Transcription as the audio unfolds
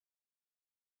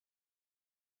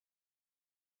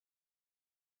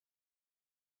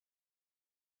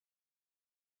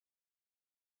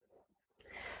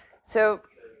So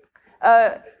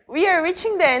we are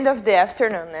reaching the end of the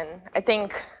afternoon, and I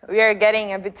think we are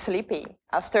getting a bit sleepy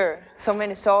after so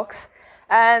many talks.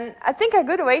 And I think a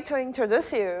good way to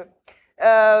introduce you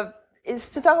is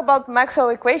to talk about Maxwell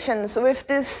equations with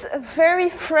this very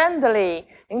friendly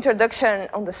introduction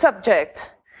on the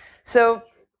subject. So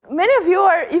many of you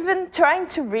are even trying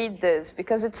to read this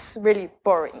because it's really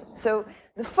boring. So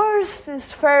the first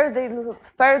is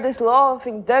Faraday's law of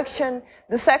induction,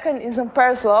 the second is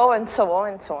Ampere's law, and so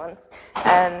on and so on.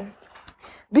 And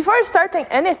before starting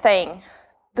anything,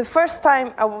 the first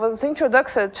time I was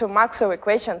introduced to Maxwell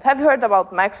equations, have you heard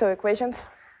about Maxwell equations?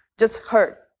 Just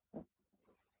heard.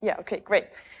 Yeah, okay, great.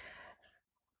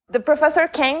 The professor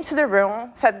came to the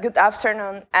room, said good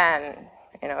afternoon, and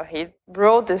he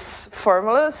wrote these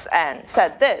formulas and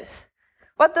said this.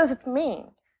 What does it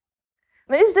mean?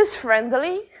 I mean, is this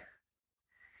friendly?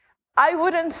 I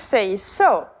wouldn't say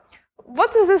so.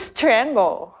 What is this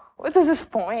triangle? What is this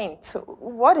point?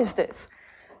 What is this?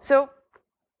 So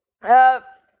the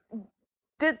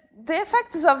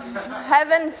effects of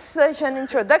having such an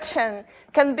introduction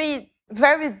can be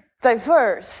very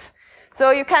diverse.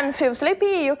 So you can feel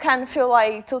sleepy, you can feel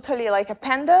like totally like a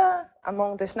panda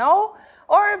among the snow,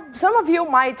 or some of you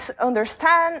might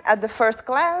understand at the first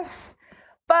glance.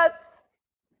 But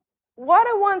what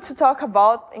I want to talk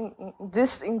about in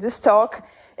this talk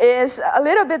is a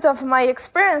little bit of my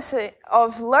experience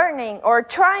of learning or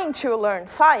trying to learn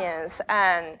science.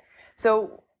 And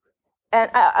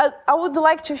I would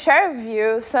like to share with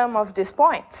you some of these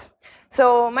points.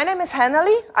 So my name is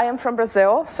Hanneli. I am from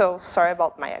Brazil, so sorry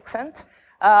about my accent.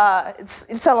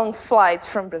 It's a long flight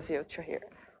from Brazil to here.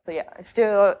 So yeah, I'm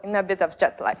still in a bit of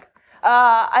jet lag.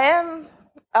 I am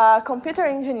a computer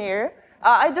engineer.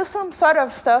 I do some sort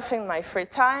of stuff in my free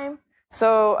time.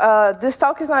 So this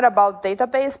talk is not about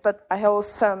database, but I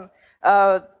host some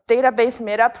database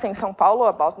meetups in São Paulo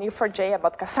about Neo4j,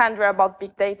 about Cassandra, about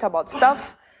big data, about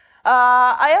stuff.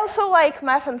 I also like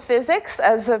math and physics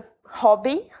as a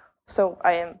hobby. So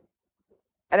I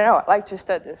like to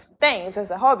study things as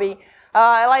a hobby.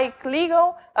 I like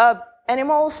legal,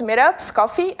 animals, meetups,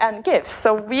 coffee, and gifts.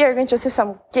 So we are going to see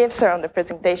some gifts around the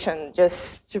presentation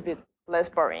just to be less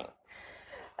boring.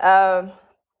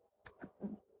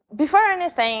 Before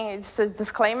anything, it's a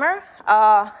disclaimer.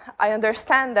 I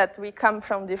understand that we come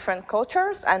from different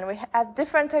cultures and we have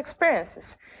different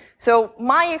experiences. So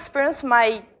my experience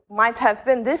might have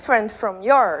been different from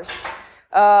yours.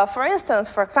 For instance,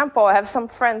 for example, I have some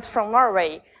friends from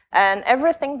Norway, and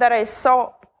everything that I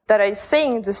say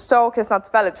in this talk is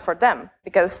not valid for them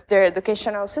because their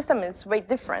educational system is way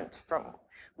different from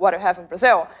what I have in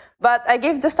Brazil. But I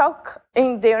gave this talk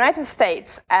in the United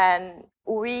States, and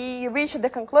we reached the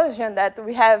conclusion that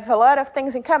we have a lot of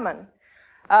things in common.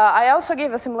 I also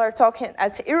gave a similar talk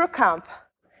at Eurocamp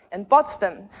in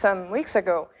Potsdam some weeks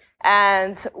ago,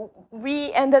 and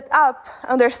we ended up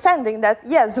understanding that,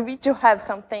 yes, we do have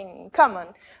something in common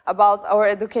about our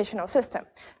educational system.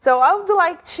 So I would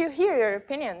like to hear your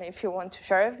opinion if you want to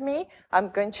share with me. I'm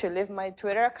going to leave my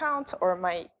Twitter account or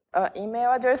my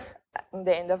email address at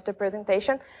the end of the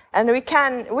presentation, and we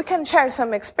can share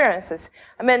some experiences.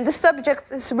 I mean, the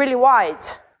subject is really wide.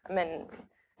 I mean,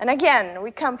 and again,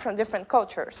 we come from different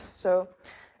cultures, so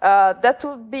that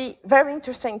would be very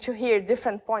interesting to hear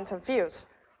different points of views.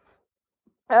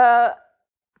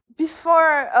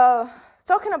 Before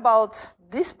talking about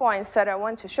these points that I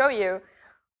want to show you,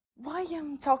 why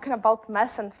I'm talking about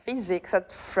math and physics at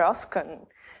FrOSCon?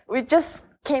 We just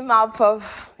came up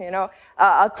of,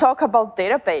 a talk about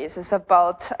databases,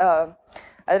 about,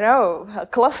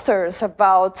 clusters,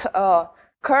 about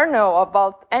kernel,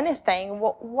 about anything.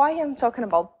 Why I'm talking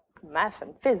about math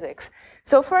and physics?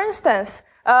 So for instance,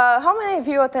 how many of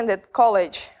you attended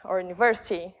college or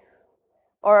university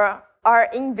or are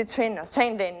in between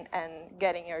attending and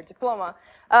getting your diploma?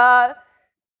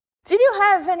 Did you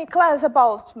have any class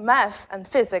about math and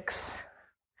physics?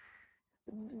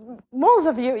 Most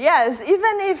of you, yes.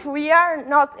 Even if we are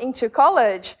not into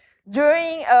college,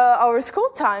 during our school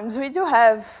times, we do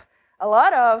have a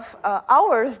lot of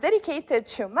hours dedicated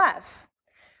to math.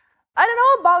 I don't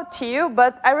know about you,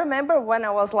 but I remember when I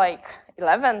was like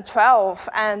 11, 12,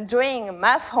 and doing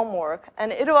math homework,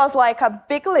 and it was like a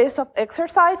big list of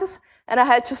exercises, and I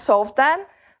had to solve them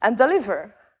and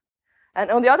deliver.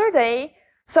 And on the other day,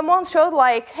 someone showed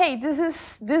like, hey, this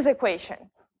is this equation.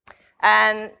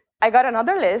 And I got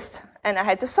another list, and I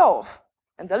had to solve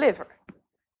and deliver.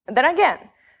 And then again,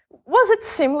 was it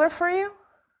similar for you?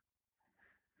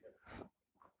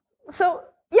 So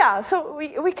yeah, so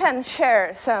we can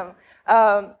share some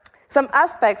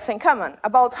aspects in common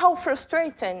about how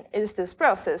frustrating is this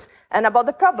process and about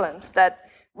the problems that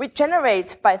we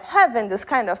generate by having this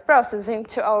kind of process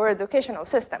into our educational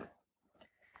system.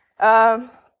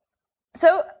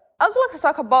 So I would like to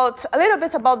talk a little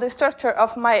bit about the structure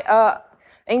of my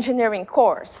engineering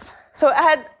course. So I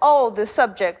had all the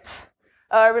subjects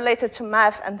related to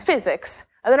math and physics.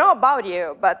 I don't know about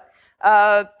you, but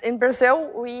in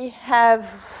Brazil, we have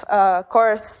a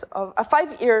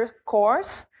 5-year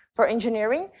course for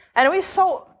engineering, and we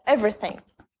saw everything.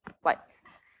 Like,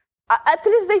 at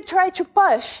least they try to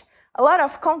push a lot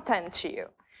of content to you.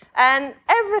 And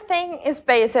everything is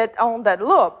based on that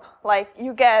loop. Like,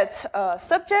 you get a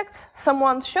subject,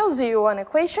 someone shows you an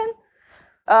equation,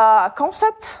 a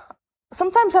concept,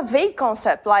 sometimes a vague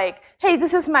concept, like, hey,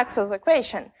 this is Maxwell's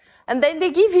equation. And then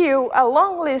they give you a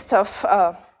long list of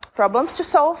problems to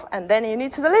solve, and then you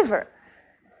need to deliver.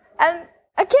 And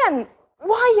again,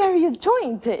 why are you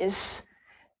doing this?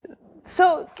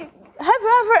 So have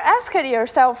you ever asked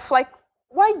yourself, like,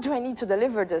 why do I need to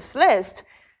deliver this list?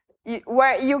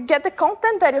 Where you get the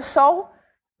content that you saw,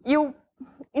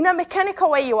 in a mechanical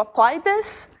way, you apply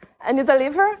this, and you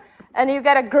deliver, and you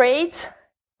get a grade,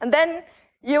 and then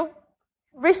you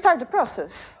restart the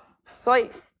process. So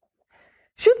like,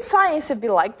 should science be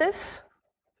like this?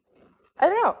 I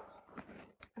don't know.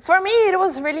 For me, it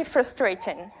was really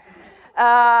frustrating.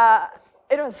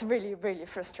 It was really, really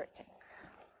frustrating.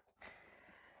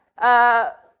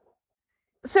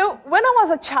 So when I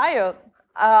was a child,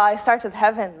 I started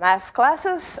having math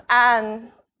classes,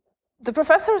 and the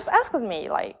professors asked me,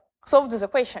 like, solve this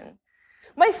equation.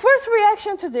 My first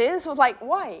reaction to this was like,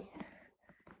 why?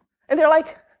 And they're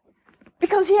like,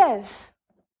 because yes.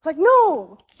 It's like,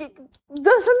 no, it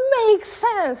doesn't make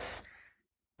sense.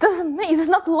 It's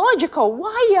not logical.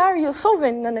 Why are you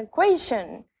solving an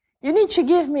equation? You need to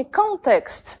give me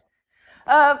context.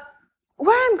 Where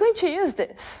I'm going to use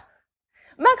this?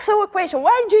 Maxwell equation.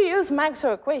 Where do you use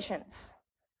Maxwell equations?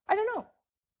 I don't know.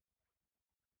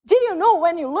 Did you know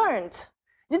when you learned?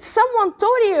 Did someone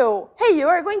told you, hey, you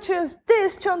are going to use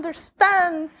this to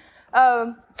understand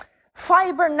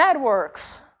fiber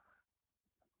networks?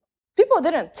 People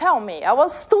didn't tell me. I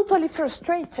was totally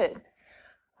frustrated.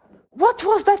 What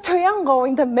was that triangle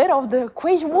in the middle of the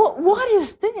equation? What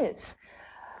is this?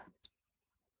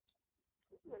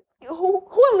 Who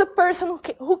was the person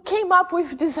who came up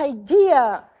with this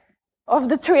idea of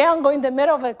the triangle in the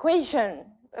middle of the equation?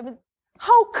 I mean,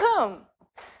 how come?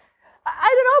 I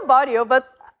don't know about you, but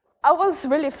I was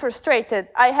really frustrated.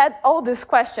 I had all these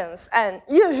questions, and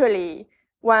usually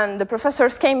when the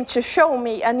professors came to show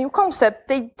me a new concept,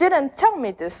 they didn't tell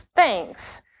me these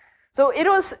things. So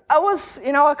I was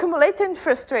accumulating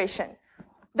frustration.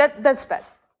 That's bad.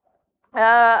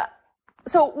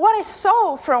 So what I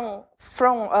saw from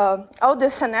all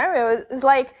this scenario is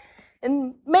like,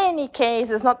 in many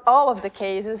cases, not all of the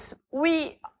cases,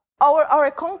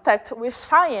 our contact with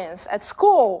science at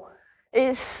school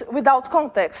is without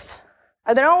context.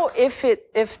 I don't know if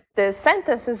the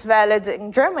sentence is valid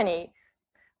in Germany,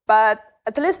 but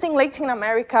at least in Latin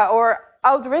America, or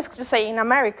I would risk to say in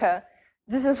America,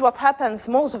 this is what happens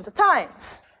most of the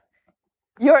times.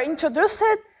 You're introduced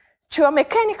to a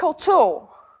mechanical tool,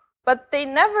 but they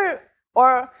never,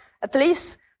 or at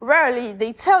least rarely,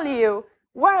 they tell you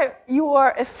where you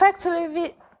are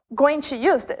effectively going to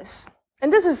use this.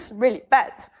 And this is really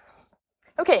bad.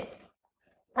 Okay.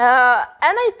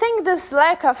 And I think this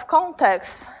lack of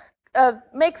context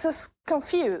makes us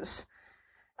confused.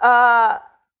 Or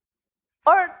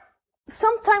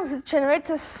sometimes it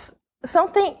generates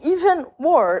something even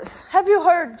worse. Have you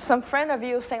heard some friend of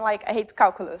you saying, like, I hate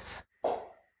calculus?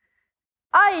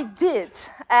 I did.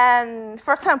 And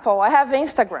for example, I have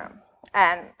Instagram.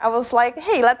 And I was like,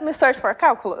 hey, let me search for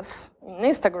calculus in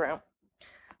Instagram.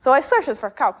 So I searched for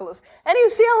calculus. And you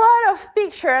see a lot of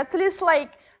pictures, at least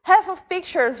like half of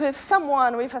pictures with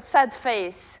someone with a sad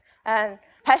face and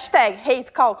hashtag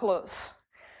hate calculus.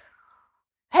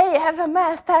 Hey, I have a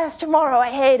math test tomorrow, I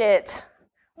hate it.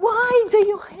 Why do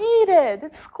you hate it?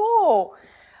 It's cool.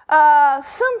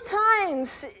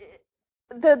 Sometimes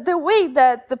the way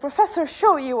that the professor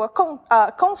show you a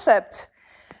concept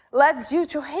leads you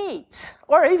to hate,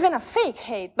 or even a fake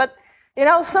hate, but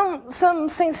some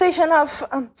sensation of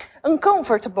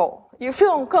uncomfortable. You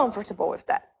feel uncomfortable with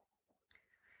that.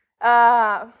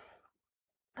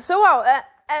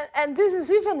 And this is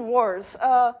even worse.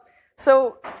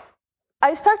 So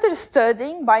I started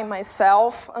studying by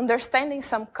myself, understanding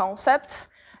some concepts,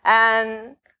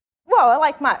 and, well, I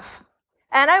like math.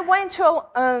 And I went to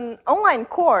an online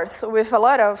course with a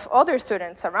lot of other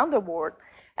students around the world.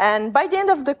 And by the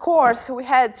end of the course, we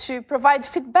had to provide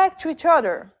feedback to each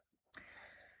other.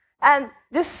 And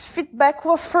this feedback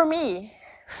was for me.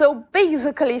 So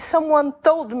basically, someone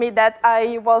told me that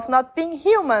I was not being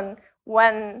human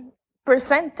when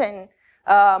presenting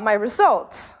my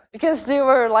results, because they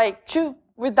were like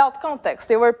without context.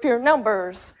 They were pure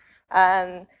numbers.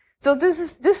 And so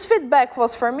this feedback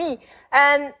was for me.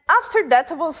 And after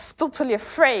that, I was totally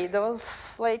afraid. I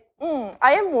was like,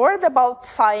 I am worried about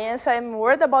science, I am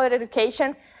worried about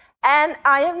education, and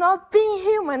I am not being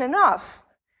human enough.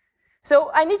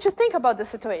 So I need to think about the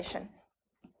situation.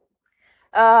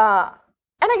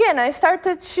 And again, I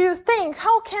started to think,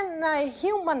 how can I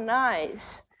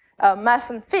humanize math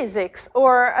and physics,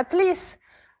 or at least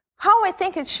how I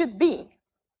think it should be?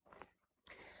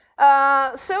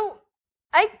 So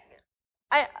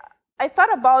I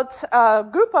thought about a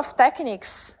group of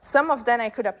techniques, some of them I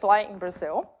could apply in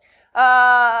Brazil,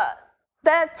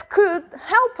 that could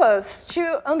help us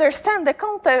to understand the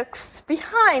context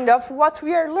behind of what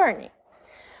we are learning.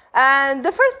 And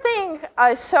the first thing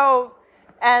I saw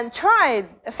and tried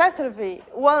effectively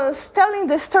was telling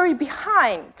the story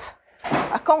behind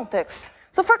a context.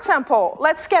 So for example,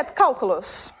 let's get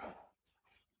calculus.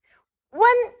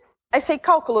 When I say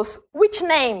calculus, which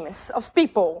names of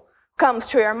people comes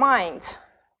to your mind?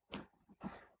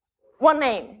 One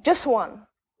name, just one.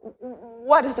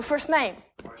 What is the first name?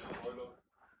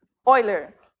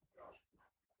 Euler.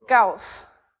 Gauss.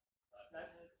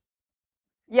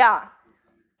 Yeah.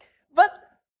 But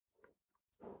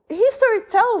history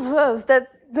tells us that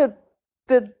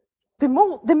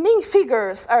the main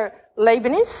figures are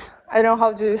Leibniz. I don't know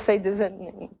how to say this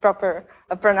in proper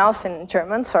pronounced in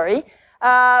German, sorry.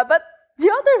 But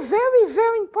the other very,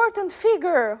 very important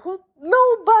figure who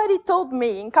nobody told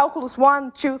me in calculus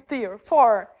 1, 2, 3, or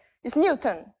 4 is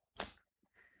Newton.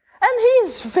 And he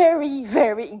is very,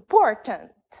 very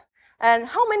important. And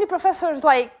how many professors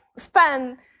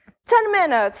spend 10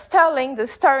 minutes telling the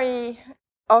story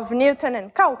of Newton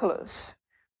and calculus?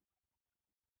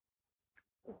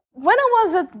 When I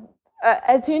was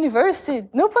at university,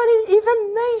 nobody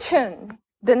even mentioned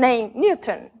the name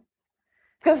Newton,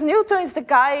 because Newton is the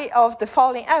guy of the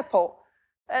falling apple.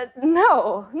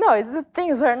 No, the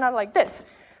things are not like this.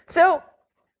 So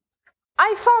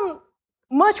I found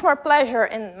much more pleasure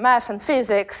in math and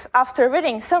physics after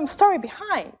reading some story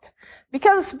behind.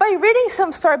 Because by reading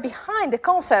some story behind the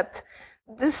concept,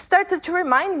 this started to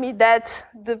remind me that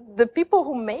the people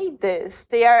who made this,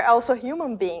 they are also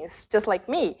human beings, just like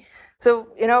me. So,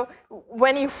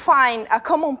 when you find a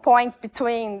common point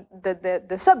between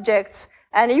the subjects,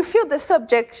 and you feel the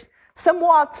subject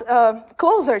somewhat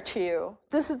closer to you,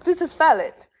 this is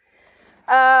valid.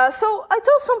 So I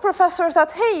told some professors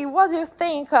that, hey, what do you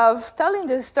think of telling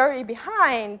the story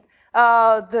behind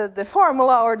the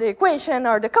formula or the equation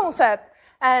or the concept?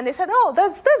 And they said, oh,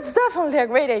 that's definitely a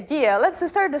great idea. Let's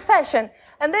start the session.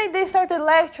 And they started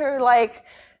lecture like,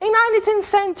 in 19th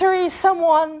century,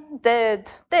 someone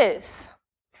did this.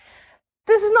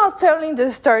 This is not telling the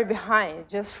story behind,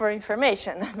 just for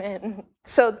information. I mean,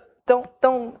 so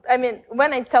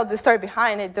when I tell the story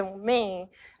behind, I don't mean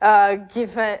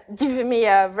give me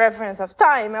a reference of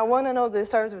time. I want to know the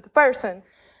stories of the person.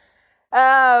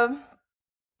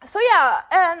 So yeah,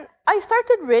 and I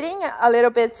started reading a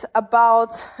little bit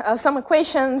about some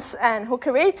equations and who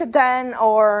created them,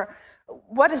 or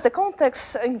what is the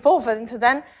context involved into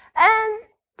them. And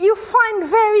you find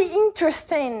very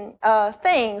interesting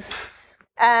things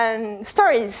and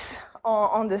stories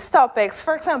on these topics.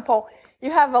 For example,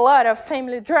 you have a lot of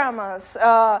family dramas.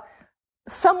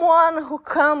 Someone who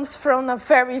comes from a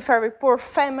very, very poor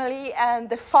family, and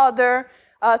the father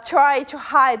tried to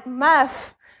hide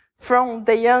math from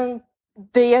the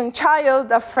young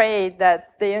child, afraid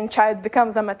that the young child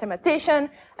becomes a mathematician,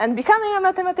 and becoming a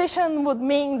mathematician would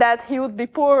mean that he would be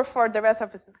poor for the rest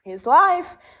of his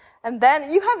life. And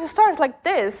then you have stories like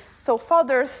this. So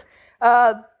fathers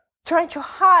trying to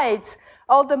hide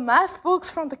all the math books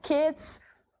from the kids,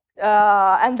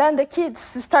 and then the kids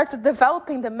started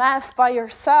developing the math by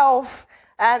yourself,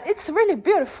 and it's really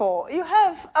beautiful. You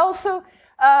have also,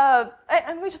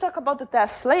 I'm going to talk about the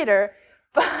deaths later,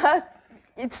 but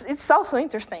it's also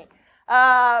interesting.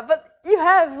 But you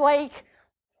have like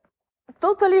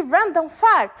totally random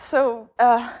facts. So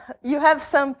you have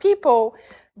some people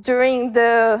during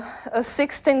the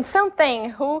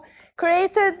 16-something who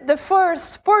created the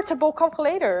first portable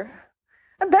calculator.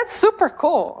 And that's super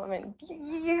cool. I mean,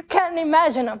 you can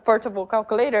imagine a portable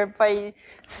calculator by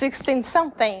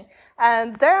 16-something.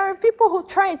 And there are people who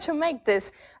try to make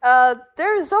this.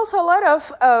 There is also a lot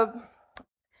of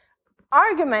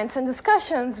arguments and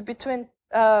discussions between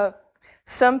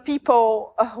some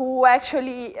people who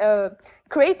actually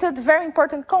created very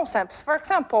important concepts. For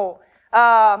example,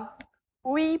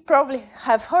 we probably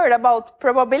have heard about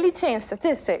probability and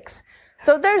statistics.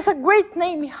 So there's a great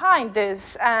name behind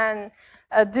this, and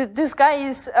this guy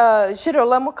is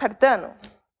Girolamo Cardano.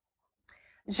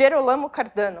 Girolamo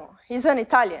Cardano, he's an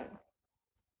Italian.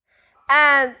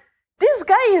 And this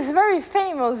guy is very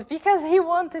famous because he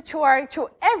wanted to argue to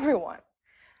everyone.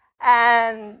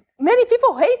 And many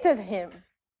people hated him.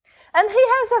 And he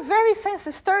has a very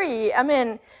fancy story. I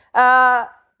mean,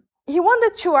 he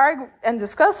wanted to argue and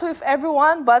discuss with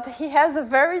everyone, but he has a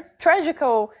very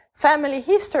tragical family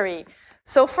history.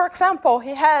 So, for example,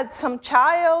 he had some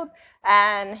child,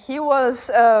 and he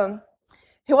was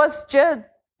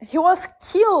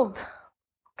killed.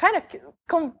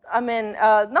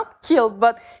 Not killed,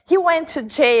 but he went to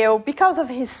jail because of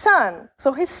his son.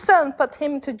 So his son put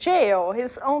him to jail,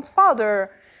 his own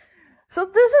father. So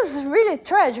this is really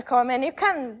tragic. I mean, you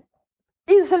can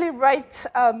easily write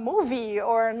a movie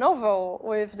or a novel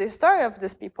with the story of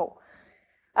these people.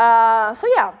 So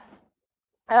yeah,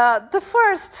 the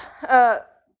first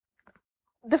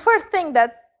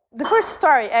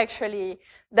story actually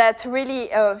that really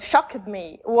shocked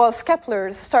me was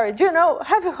Kepler's story. Do you know?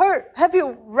 Have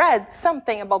you read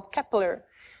something about Kepler?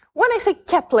 When I say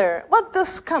Kepler, what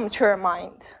does come to your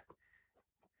mind?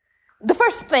 The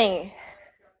first thing.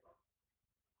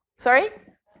 Sorry?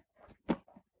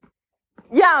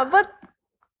 Yeah, but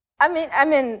I mean,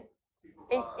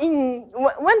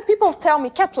 when people tell me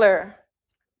Kepler,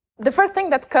 the first thing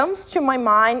that comes to my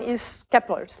mind is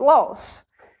Kepler's laws,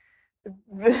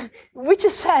 which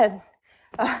is sad.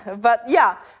 But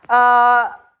yeah,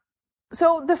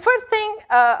 so the first thing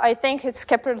I think it's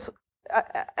Kepler's.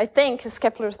 I think is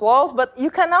Kepler's laws, but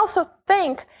you can also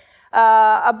think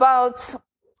about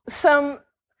some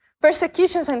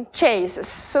persecutions and chases.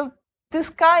 So this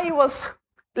guy was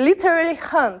literally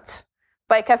hunted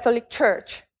by Catholic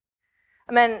Church.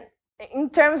 I mean, in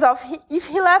terms of if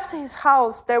he left his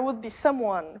house, there would be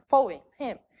someone following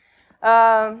him.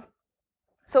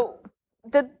 So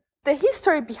the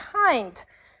history behind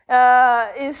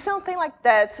is something like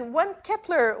that. When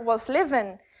Kepler was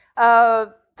living,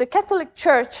 the Catholic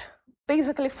Church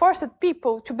basically forced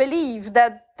people to believe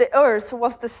that the Earth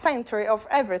was the center of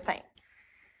everything,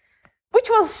 which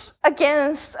was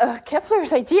against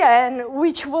Kepler's idea and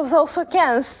which was also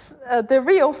against the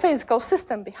real physical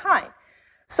system behind.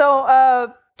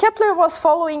 So Kepler was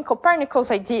following Copernicus'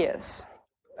 ideas,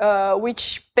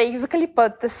 which basically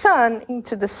put the sun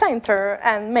into the center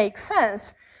and makes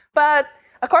sense. But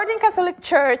according to Catholic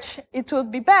Church, it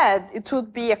would be bad, it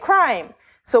would be a crime.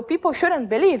 So people shouldn't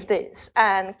believe this,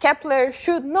 and Kepler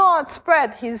should not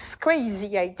spread his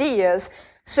crazy ideas.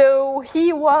 So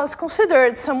he was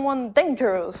considered someone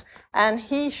dangerous, and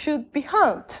he should be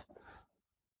hunted.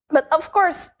 But of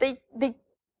course, they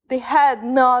had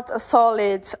not a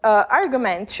solid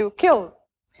argument to kill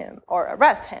him or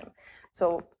arrest him.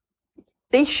 So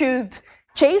they should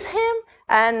chase him,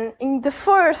 and in the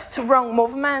first wrong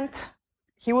movement,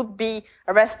 he would be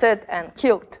arrested and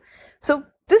killed. So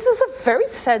this is a very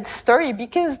sad story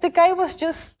because the guy was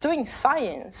just doing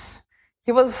science.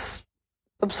 He was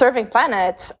observing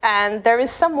planets, and there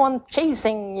is someone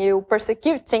chasing you,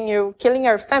 persecuting you, killing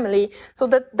your family. So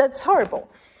that's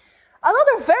horrible.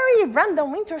 Another very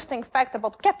random, interesting fact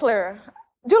about Kepler.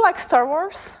 Do you like Star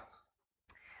Wars?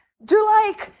 Do you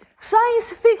like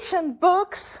science fiction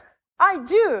books? I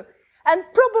do. And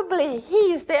probably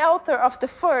he is the author of the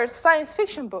first science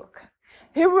fiction book.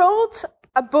 He wrote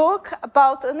a book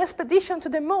about an expedition to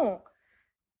the moon.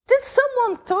 Did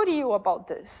someone tell you about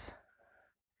this?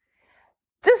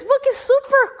 This book is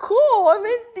super cool. I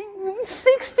mean, in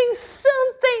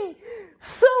 16-something,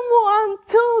 someone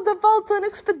told about an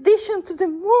expedition to the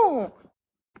moon.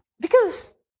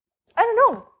 Because, I don't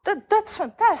know, that's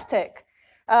fantastic.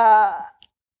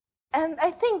 And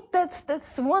I think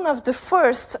that's one of the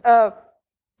first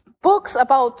books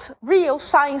about real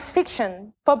science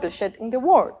fiction published in the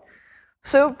world.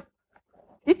 So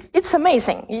it's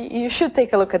amazing. You should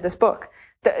take a look at this book.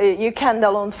 You can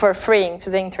download for free into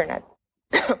the internet.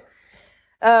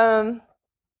 And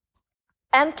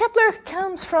Kepler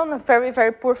comes from a very,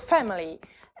 very poor family.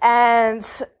 And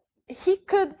he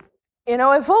could,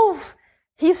 evolve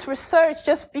his research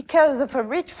just because of a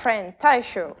rich friend,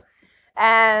 Tycho.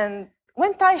 And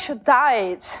when Tycho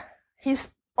died,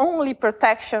 his only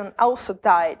protection also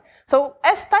died. So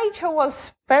as Tycho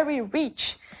was very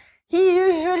rich, he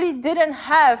usually didn't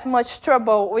have much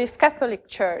trouble with Catholic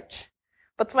Church.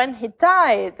 But when he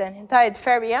died, and he died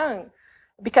very young,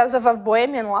 because of a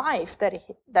bohemian life that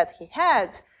he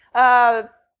had,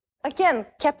 again,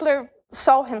 Kepler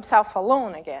saw himself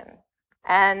alone again.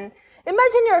 And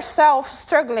imagine yourself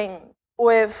struggling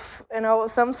with,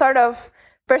 some sort of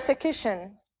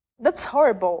persecution. That's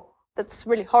horrible. That's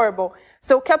really horrible.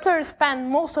 So Kepler spent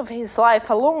most of his life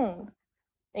alone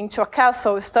into a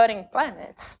castle studying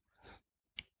planets.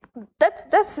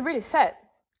 That's really sad.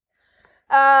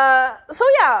 So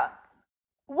yeah,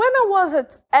 when I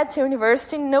was at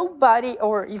university, nobody,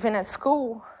 or even at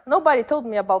school, nobody told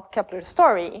me about Kepler's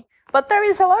story. But there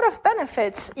is a lot of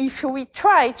benefits if we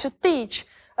try to teach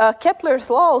Kepler's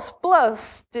laws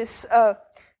plus these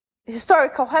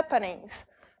historical happenings.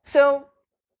 So,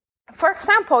 for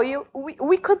example,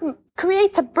 we could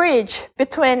create a bridge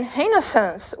between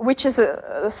Renaissance, which is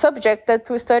a subject that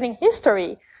we study in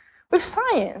history, with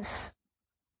science.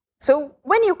 So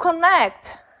when you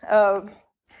connect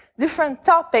different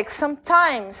topics,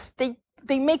 sometimes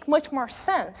they make much more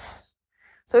sense.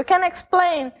 So you can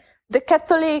explain the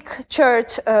Catholic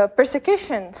Church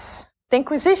persecutions, the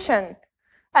Inquisition,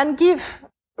 and give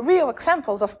real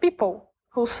examples of people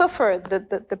who suffered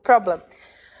the problem.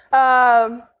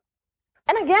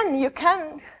 And again, you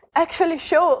can actually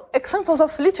show examples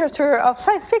of literature, of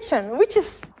science fiction, which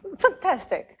is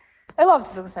fantastic. I love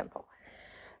this example.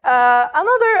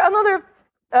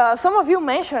 Some of you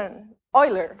mentioned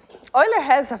Euler. Euler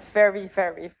has a very,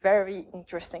 very, very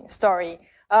interesting story.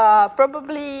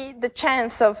 Probably the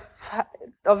chance of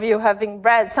you having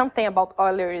read something about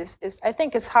Euler is I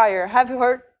think it's higher. Have you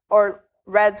heard or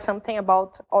read something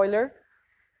about Euler?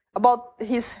 About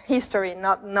his history,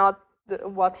 not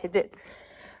what he did.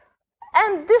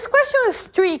 And this question is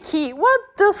tricky. What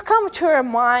does come to your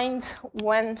mind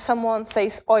when someone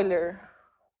says Euler?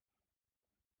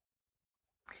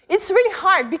 It's really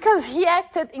hard because he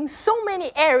acted in so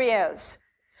many areas.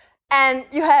 And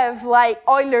you have like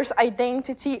Euler's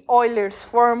identity, Euler's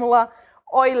formula,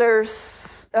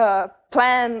 Euler's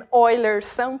plan, Euler's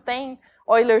something,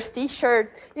 Euler's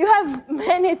t-shirt. You have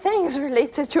many things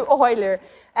related to Euler,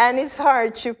 and it's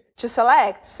hard to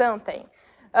select something.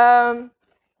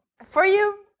 For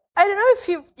you, I don't know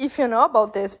if you know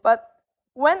about this, but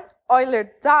when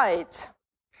Euler died,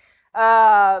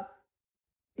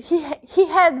 he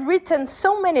had written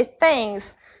so many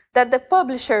things that the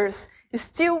publishers is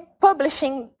still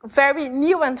publishing very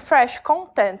new and fresh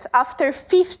content after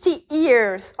 50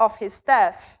 years of his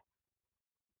death.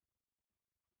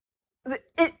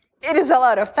 It is a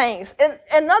lot of things.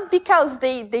 And not because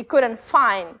they couldn't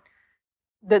find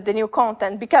the new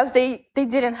content, because they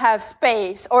didn't have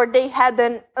space or they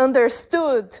hadn't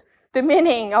understood the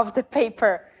meaning of the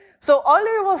paper. So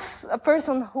Euler was a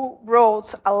person who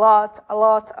wrote a lot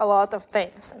of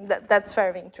things. And that's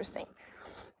very interesting.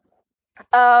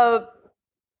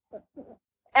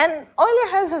 And Euler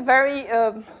has a very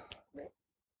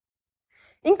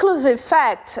inclusive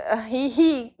fact.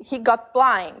 He got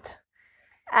blind.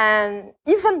 And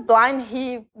even blind,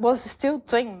 he was still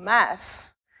doing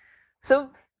math.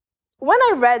 So when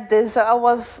I read this, I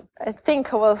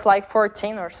think I was like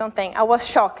 14 or something. I was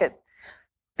shocked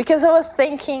because I was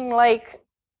thinking like,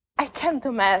 I can't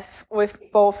do math with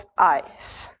both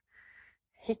eyes.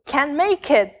 He can make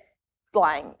it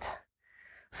blind.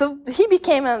 So he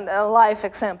became a life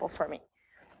example for me.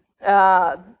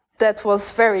 That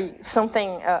was very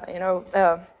something,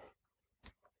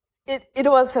 it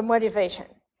was a motivation.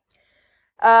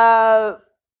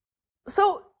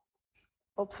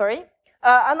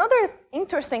 Another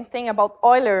interesting thing about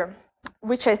Euler,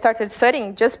 which I started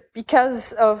studying just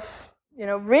because of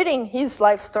reading his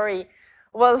life story,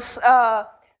 was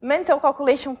mental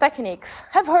calculation techniques.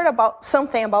 Have you heard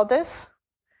something about this?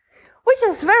 Which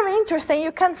is very interesting.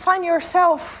 You can find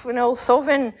yourself,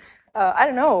 solving,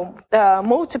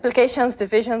 multiplications,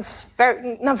 divisions,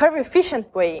 in a very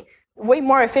efficient way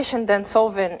more efficient than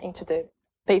solving into the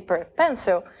paper and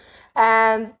pencil.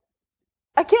 And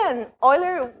again,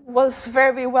 Euler was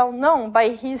very well known by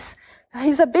his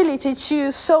ability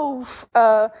to solve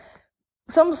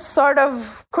some sort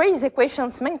of crazy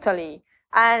equations mentally.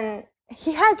 And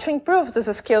he had to improve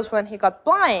these skills when he got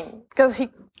blind because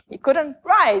he couldn't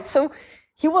write. So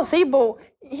he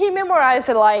memorized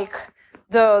like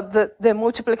the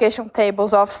multiplication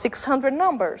tables of 600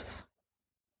 numbers.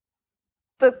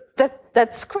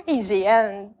 That's crazy.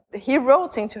 And he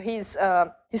wrote into his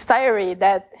diary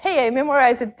that, hey, I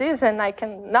memorized this and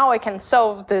now I can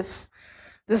solve this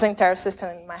entire system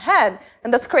in my head.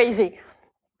 And that's crazy.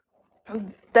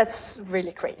 That's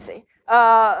really crazy.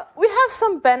 We have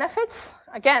some benefits.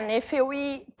 Again, if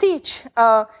we teach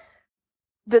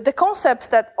the concepts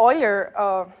that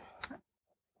Euler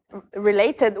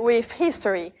related with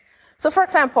history. So, for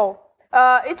example,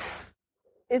 it's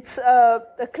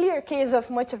a clear case of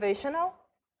motivational.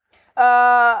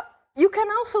 You can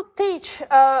also teach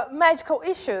medical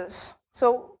issues.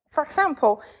 So, For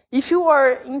example, if you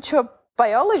are into a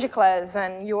biology class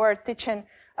and you are teaching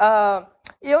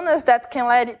illness that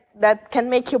can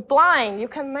make you blind, you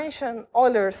can mention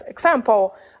Euler's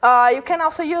example. You can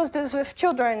also use this with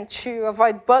children to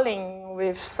avoid bullying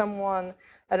with someone,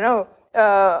 I don't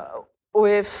know,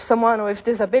 with someone with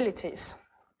disabilities.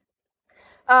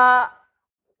 And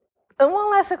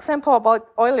one last example about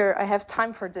Euler, I have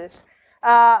time for this.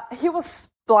 He was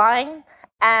blind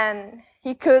and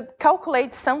he could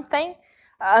calculate something,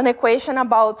 an equation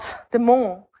about the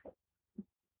moon,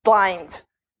 blind.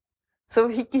 So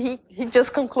he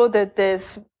just concluded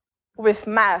this with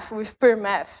math, with pure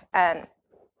math. And,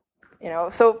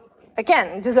 so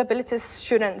again, disabilities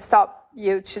shouldn't stop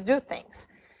you to do things.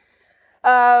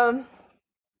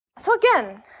 So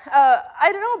again,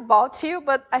 I don't know about you,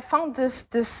 but I found this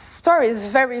story is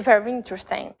very, very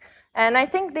interesting. And I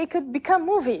think they could become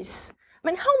movies. I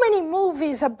mean, how many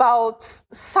movies about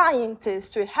scientists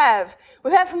do we have?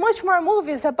 We have much more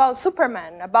movies about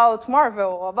Superman, about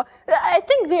Marvel. I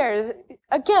think they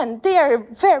are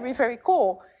very, very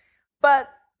cool. But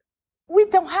we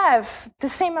don't have the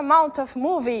same amount of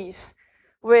movies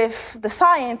with the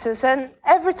scientists. And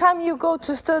every time you go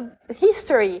to study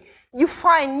history, you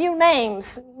find new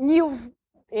names, new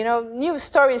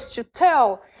stories to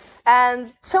tell.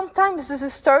 And sometimes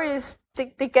these stories,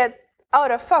 they get out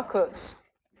of focus.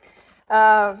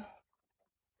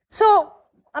 So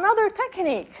another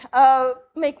technique,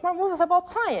 make more movies about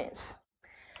science.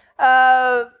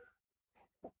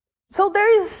 So there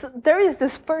is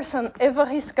this person,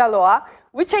 Évariste Galois,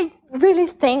 which I really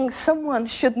think someone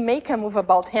should make a movie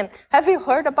about him. Have you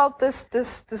heard about this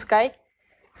guy?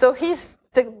 So he's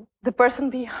the person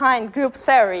behind group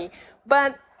theory,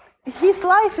 but his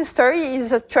life story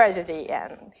is a tragedy,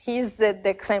 and he's the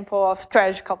example of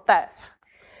tragical death.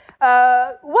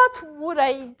 What would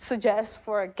I suggest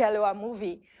for a Galois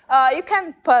movie? You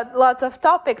can put lots of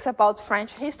topics about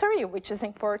French history, which is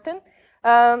important.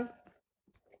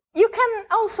 You can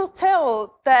also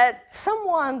tell that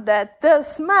someone that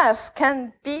does math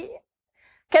can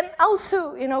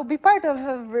also, be part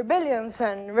of rebellions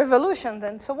and revolutions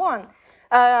and so on.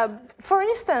 For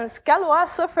instance, Galois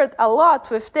suffered a lot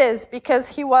with this because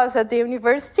he was at the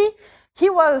university. He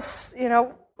was,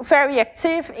 very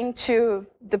active into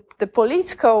the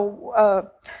political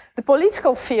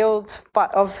field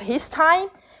of his time,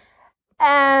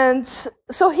 and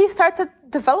so he started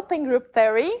developing group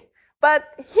theory. But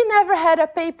he never had a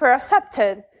paper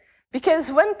accepted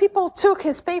because when people took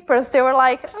his papers, they were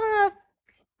like,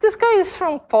 "This guy is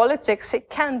from politics. He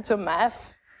can't do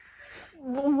math.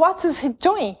 What is he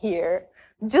doing here?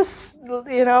 Just,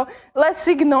 let's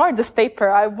ignore this paper.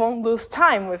 I won't lose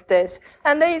time with this."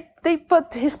 And they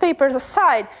put his papers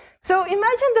aside. So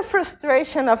imagine the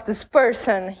frustration of this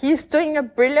person. He's doing a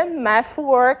brilliant math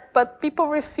work, but people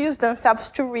refuse themselves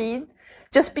to read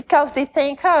just because they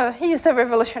think, oh, he's a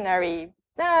revolutionary.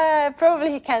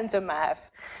 Probably he can't do math.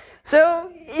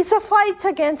 So it's a fight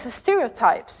against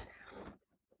stereotypes.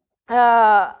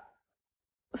 So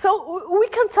we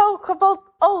can talk about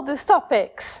all these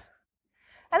topics.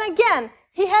 And again,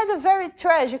 he had a very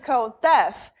tragical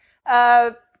death.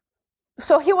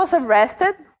 So he was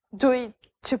arrested due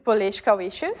to political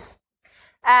issues.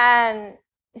 And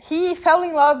he fell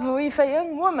in love with a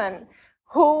young woman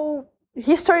who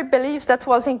history believes that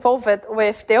was involved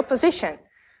with the opposition.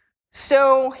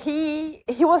 So he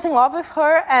was in love with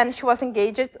her and she was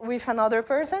engaged with another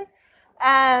person.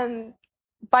 And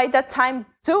by that time,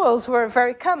 duels were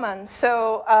very common.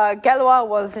 So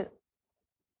Galois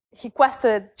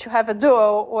requested to have a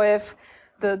duel with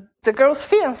the girl's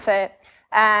fiancé,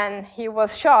 and he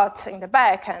was shot in the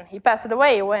back, and he passed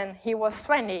away when he was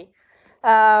 20.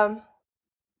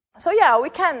 So yeah, we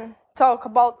can talk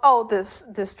about all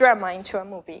this drama into a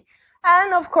movie.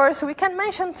 And of course, we can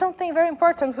mention something very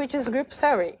important, which is group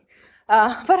theory.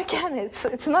 But again,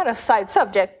 it's not a side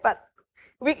subject, but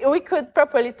we could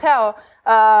properly tell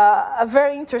a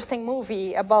very interesting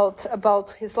movie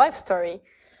about his life story.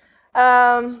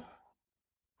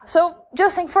 So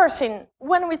just enforcing,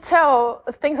 when we tell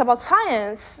things about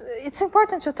science, it's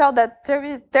important to tell that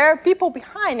there are people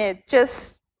behind it,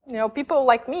 just people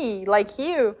like me, like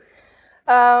you.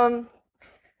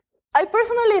 I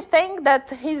personally think that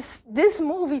this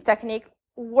movie technique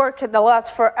worked a lot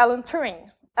for Alan Turing.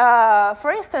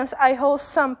 For instance, I host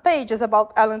some pages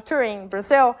about Alan Turing in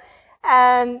Brazil,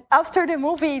 and after the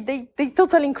movie, they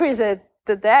totally increased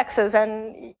the access,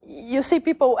 and you see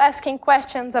people asking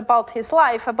questions about his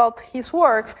life, about his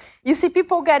works. You see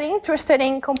people getting interested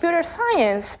in computer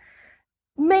science,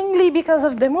 mainly because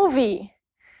of the movie.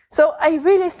 So I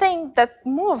really think that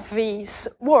movies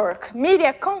work,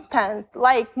 media content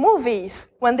like movies,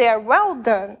 when they are well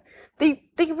done, they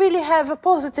really have a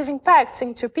positive impact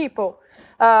into people.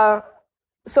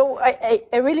 So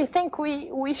I really think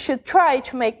we should try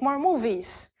to make more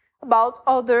movies about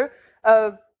other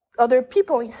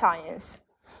people in science.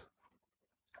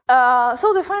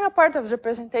 So the final part of the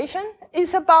presentation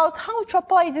is about how to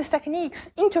apply these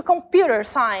techniques into computer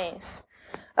science.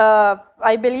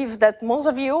 I believe that most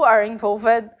of you are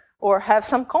involved or have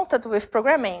some contact with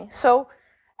programming. So,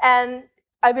 and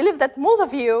I believe that most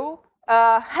of you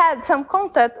had some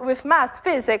contact with math,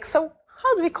 physics. So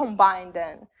how do we combine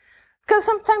them? Because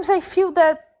sometimes I feel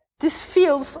that these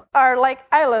fields are like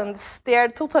islands. They are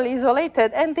totally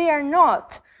isolated, and they are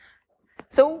not.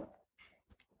 So,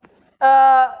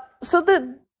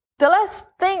 the last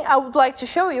thing I would like to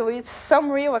show you is some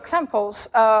real examples.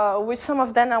 With some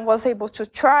of them I was able to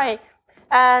try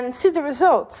and see the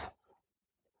results.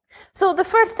 So the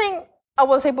first thing I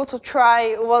was able to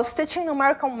try was teaching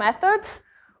numerical methods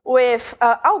with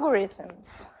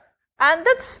algorithms. And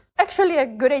that's actually a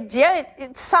good idea.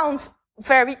 It sounds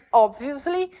very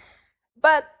obviously,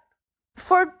 but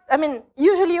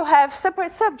usually you have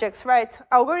separate subjects, right?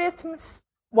 Algorithms,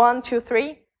 1, 2,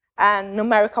 3, and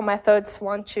numerical methods,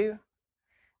 1, 2.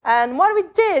 And what we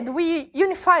did, we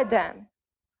unified them.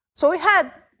 So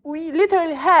we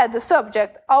literally had the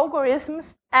subject,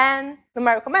 algorithms and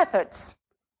numerical methods.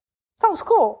 Sounds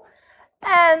cool.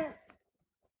 And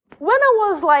when I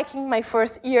was like in my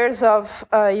first years of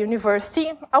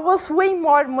university, I was way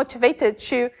more motivated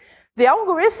to the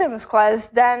algorithms class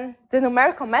than the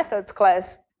numerical methods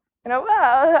class.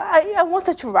 I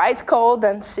wanted to write code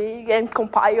and see and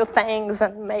compile things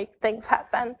and make things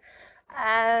happen.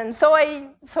 And so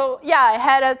I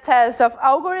had a test of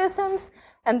algorithms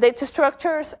and data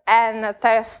structures and a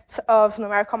test of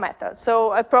numerical methods.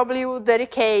 So I probably would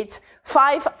dedicate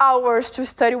 5 hours to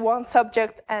study one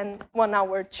subject and 1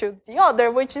 hour to the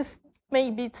other, which is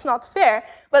maybe it's not fair,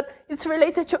 but it's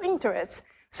related to interests.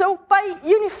 So by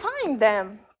unifying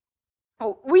them,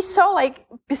 we saw, like,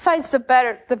 besides the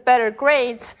better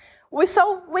grades, we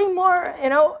saw way more,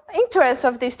 interest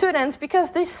of the students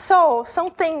because they saw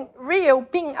something real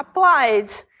being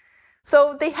applied.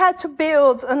 So they had to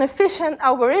build an efficient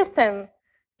algorithm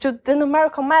to the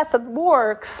numerical method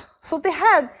works. So they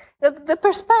had, the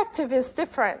perspective is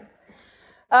different.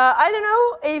 I don't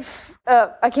know if,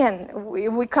 again,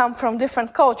 we come from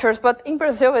different cultures, but in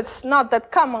Brazil it's not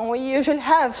that common. We usually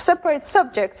have separate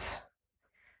subjects.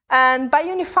 And by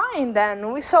unifying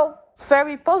them, we saw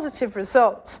very positive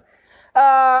results.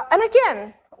 And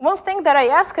again, one thing that I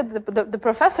asked the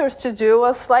professors to do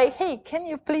was like, hey, can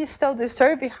you please tell the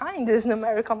story behind this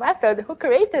numerical method? Who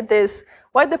created this?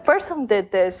 Why the person did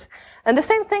this? And the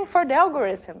same thing for the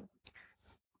algorithm.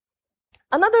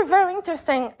 Another very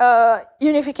interesting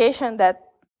unification that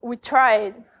we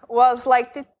tried was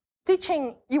like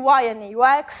teaching UI and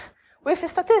UX with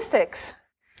statistics.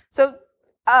 So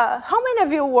how many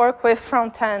of you work with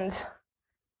front-end?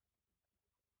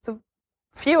 So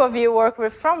few of you work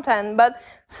with front-end, but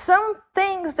some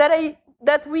things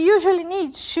that we usually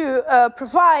need to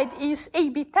provide is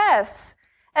A/B tests.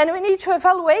 And we need to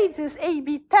evaluate these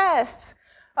A/B tests,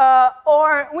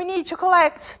 or we need to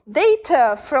collect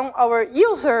data from our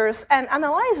users and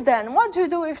analyze them. What do you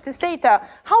do with this data?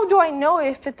 How do I know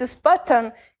if this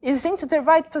button is into the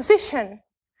right position?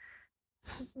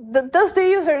 Does the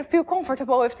user feel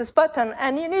comfortable with this button?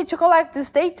 And you need to collect this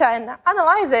data and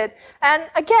analyze it. And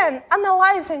again,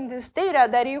 analyzing this data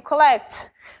that you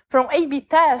collect from A/B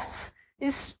tests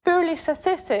is purely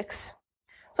statistics.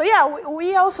 So yeah,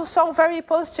 we also saw very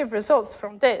positive results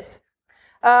from this.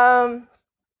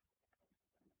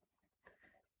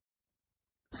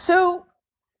 So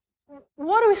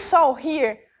what we saw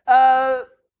here,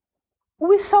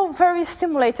 we saw very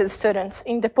stimulated students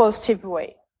in the positive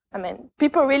way. I mean,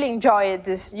 people really enjoyed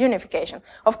this unification.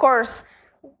 Of course,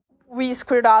 we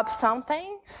screwed up some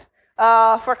things.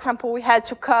 For example, we had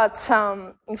to cut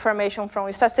some information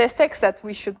from statistics that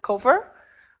we should cover.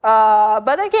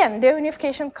 But again, the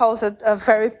unification caused a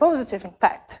very positive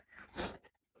impact.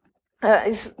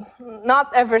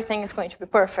 Not everything is going to be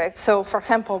perfect. So, for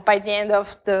example, by the end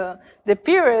of the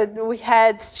period, we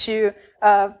had to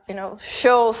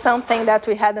show something that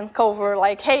we hadn't covered,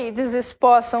 like, hey, this is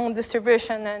Poisson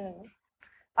distribution, and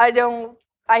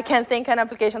I can't think an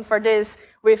application for this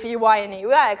with UI and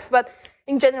UX, but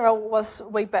in general was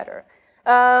way better.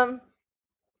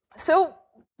 So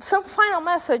some final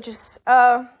messages.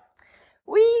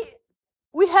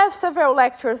 We have several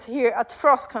lectures here at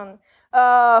FrOSCon.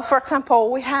 For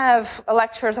example, we have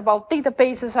lectures about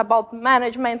databases, about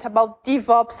management, about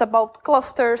DevOps, about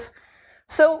clusters.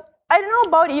 So I don't know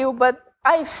about you, but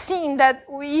I've seen that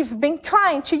we've been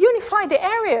trying to unify the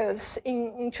areas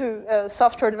into a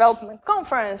software development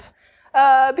conference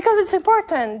because it's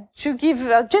important to give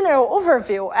a general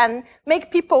overview and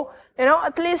make people,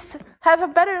 at least have a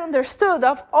better understood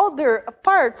of other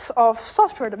parts of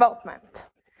software development.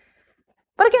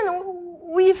 But again,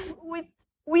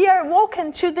 we are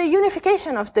walking to the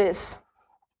unification of this.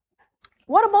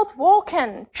 What about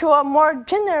walking to a more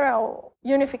general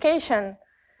unification?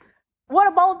 What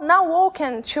about now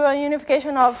walking to a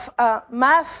unification of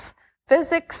math,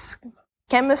 physics,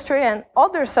 chemistry, and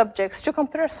other subjects to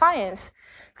computer science?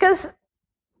 Because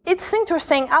it's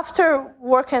interesting, after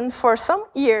working for some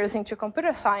years into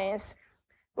computer science,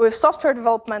 with software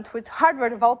development, with hardware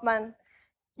development,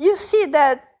 you see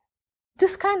that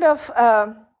this kind of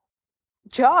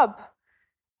job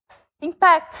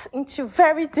impacts into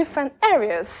very different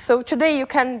areas. So today you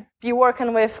can be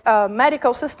working with a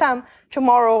medical system,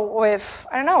 tomorrow with,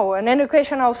 I don't know, an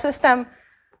educational system.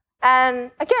 And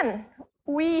again,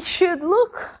 we should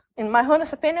look, in my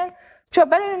honest opinion, to a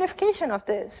better unification of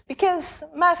this, because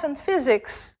math and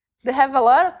physics, they have a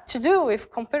lot to do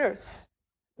with computers.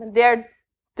 And they are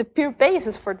the pure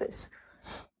basis for this.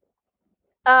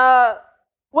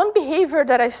 One behavior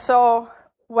that I saw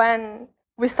when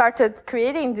we started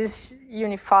creating these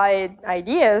unified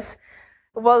ideas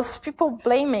was people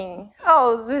blaming,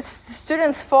 oh, this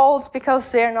student's fault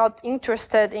because they're not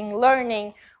interested in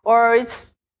learning, or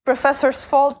it's professor's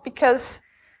fault because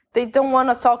they don't want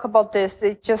to talk about this.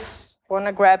 They just want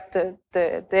to grab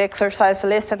the exercise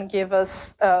list and give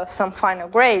us some final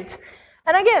grades.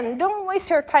 And again, don't waste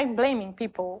your time blaming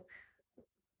people.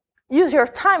 Use your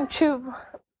time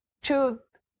to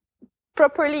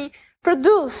properly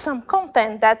produce some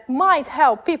content that might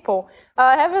help people.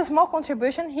 I have a small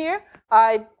contribution here.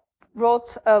 I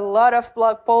wrote a lot of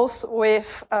blog posts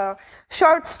with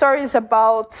short stories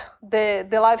about the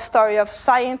life story of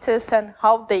scientists and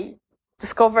how they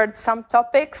discovered some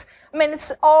topics. I mean,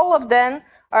 all of them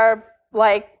are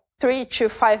like 3 to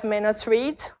 5 minutes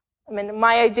read. I mean,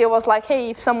 my idea was like, hey,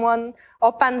 if someone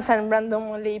opens and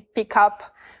randomly pick up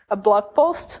a blog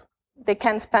post, they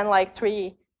can spend like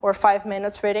 3 or 5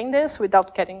 minutes reading this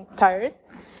without getting tired.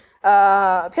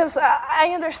 Because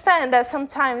I understand that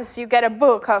sometimes you get a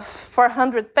book of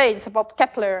 400 pages about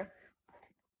Kepler.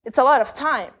 It's a lot of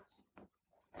time.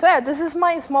 So yeah, this is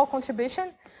my small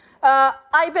contribution.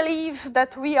 I believe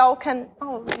that we all can,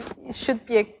 oh, it should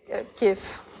be a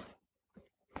GIF.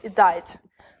 It died.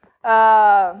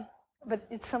 But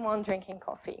it's someone drinking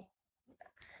coffee.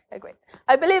 Yeah, great.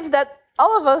 I believe that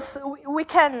all of us, we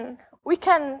can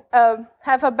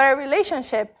have a better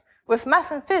relationship with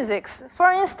math and physics.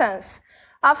 For instance,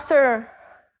 after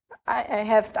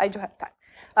I do have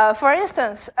time. For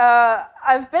instance,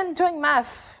 I've been doing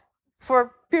math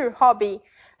for pure hobby,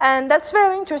 and that's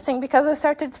very interesting because I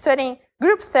started studying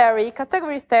group theory,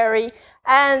 category theory,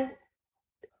 and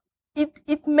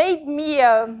it made me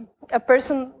a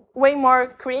person way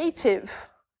more creative.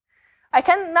 I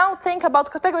can now think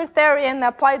about category theory and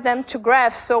apply them to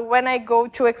graphs. So when I go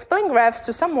to explain graphs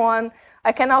to someone,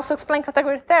 I can also explain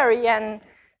category theory, and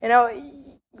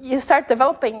you start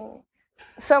developing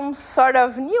some sort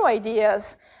of new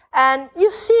ideas. And you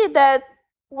see that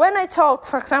when I talk,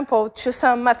 for example, to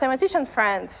some mathematician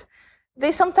friends,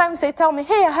 sometimes they tell me,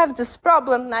 hey, I have this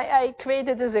problem. I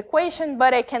created this equation,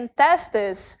 but I can test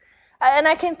this. And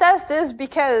I can test this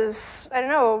because, I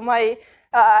don't know,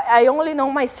 I only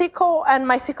know MySQL, and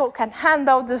MySQL can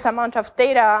handle this amount of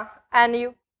data. And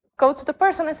you go to the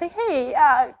person and say, hey,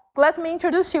 let me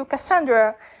introduce you,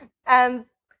 Cassandra. And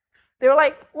they're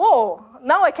like, whoa,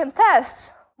 now I can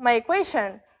test my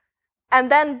equation.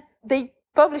 And then they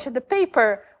publish the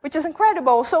paper, which is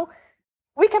incredible. So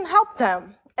we can help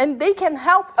them, and they can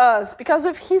help us because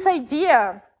of his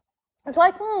idea. It's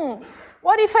like,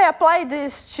 what if I apply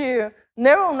this to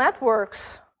neural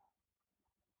networks?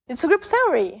 It's group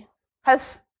theory,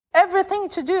 has everything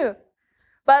to do.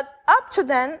 But up to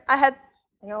then, I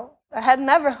had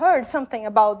never heard something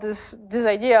about this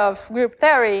idea of group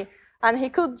theory, and he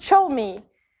could show me.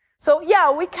 So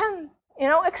yeah, we can,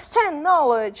 exchange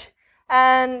knowledge.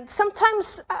 And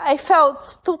sometimes I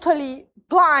felt totally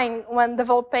blind when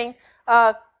developing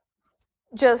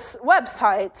just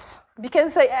websites,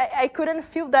 because I couldn't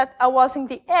feel that I was in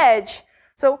the edge.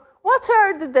 So what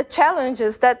are the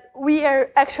challenges that we are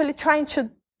actually trying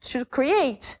to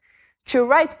create, to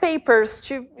write papers,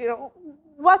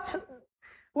 what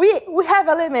we have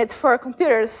a limit for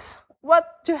computers. What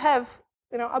to have,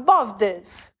 above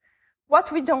this? what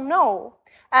we don't know.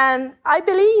 And I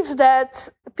believe that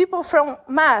people from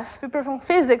math, people from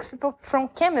physics, people from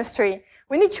chemistry,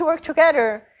 we need to work together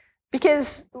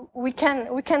because we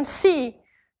can see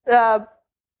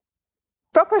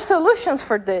proper solutions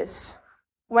for this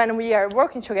when we are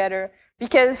working together.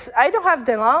 Because I don't have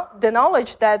the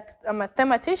knowledge that a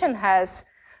mathematician has,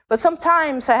 but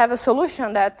sometimes I have a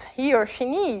solution that he or she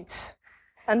needs,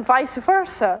 and vice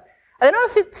versa. I don't know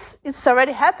if it's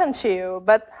already happened to you,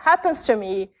 but happens to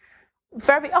me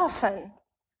very often.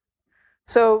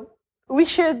 So we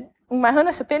should, in my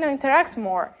honest opinion, interact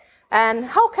more. And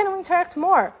how can we interact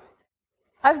more?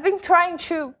 I've been trying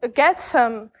to get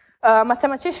some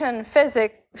mathematicians,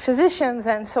 physicians,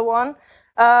 and so on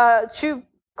to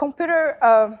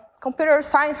computer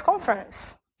science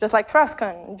conference, just like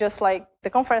FrOSCon, just like the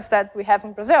conference that we have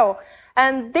in Brazil.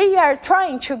 And they are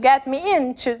trying to get me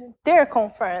into their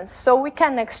conference so we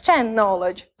can exchange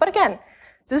knowledge. But again,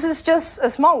 this is just a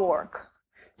small work.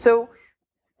 So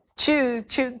to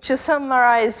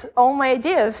summarize all my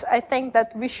ideas, I think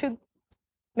that we should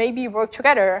maybe work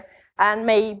together and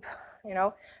maybe,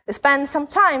 spend some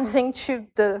time into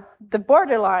the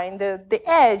borderline, the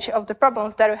edge of the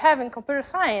problems that we have in computer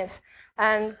science,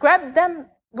 and grab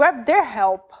their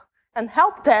help and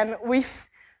help them with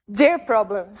their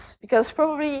problems, because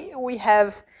probably we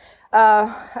have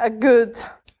a good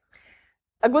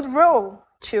role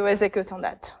to execute on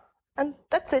that. And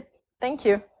that's it. Thank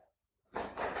you.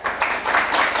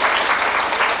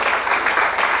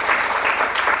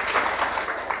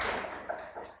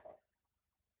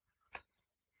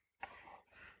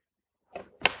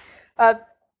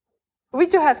 We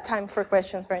do have time for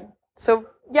questions, right? So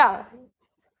yeah,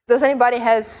 does anybody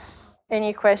has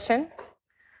any question?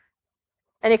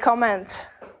 Any comment?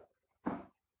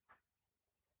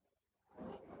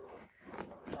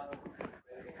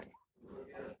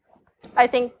 I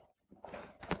think.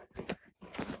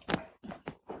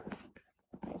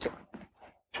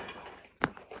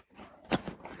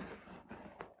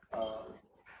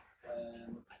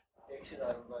 Actually, I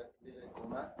would like to leave a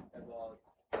comment about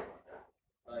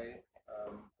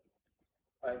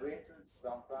I waited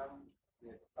some time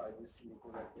that I will see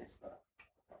Nikola Tesla.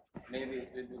 Maybe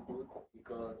it will be good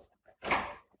because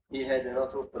he had a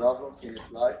lot of problems in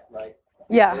his life, like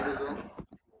medicine,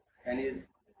 and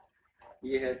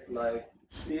he had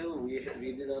still we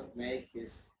didn't make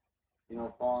his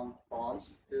funds.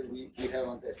 Still we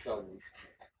haven't established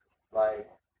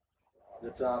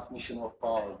the transmission of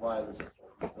power, wireless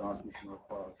transmission of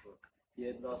power. So he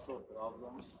had lots of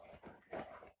problems.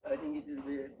 I think it will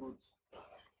be a good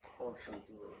option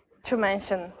to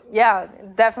mention. Yeah,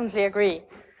 definitely agree.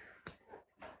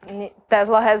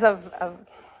 Tesla has a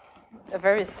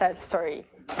very sad story.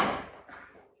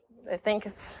 I think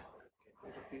it's.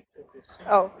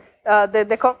 Oh,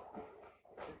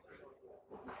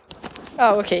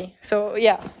 Oh, okay. So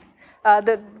yeah,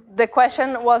 the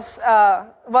question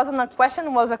wasn't a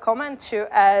question, was a comment to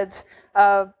add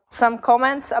some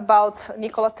comments about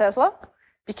Nikola Tesla,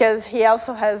 because he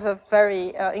also has a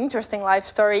very interesting life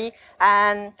story,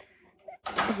 and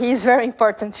he's very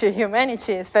important to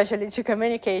humanity, especially to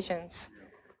communications.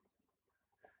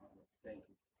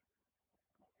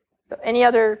 So any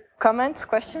other comments,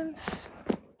 questions?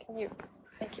 Can you?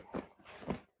 Thank you.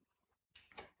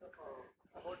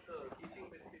 About teaching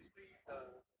with history,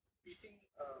 teaching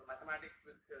mathematics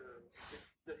with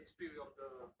the history of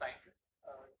the scientists.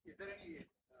 Is there any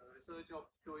research of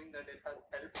showing that it has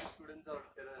helped the students, or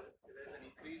there is an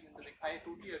increase in the? I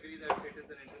totally agree that it is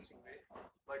an interesting way,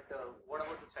 but what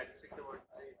about the statistics?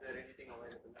 Is there anything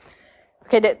available?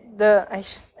 Okay,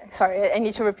 sorry, I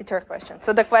need to repeat your question.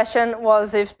 So the question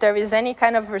was if there is any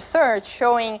kind of research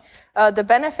showing the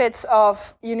benefits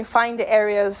of unifying the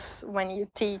areas when you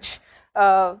teach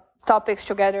topics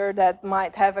together that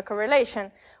might have a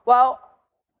correlation. Well,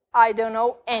 I don't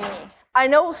know any. I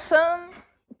know some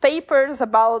papers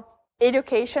about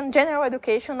education, general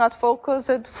education, not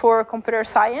focused for computer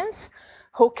science.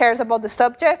 Who cares about the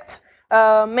subject?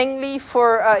 Mainly for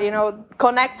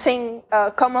connecting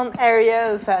common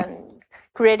areas and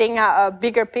creating a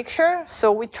bigger picture.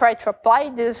 So we try to apply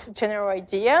this general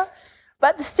idea,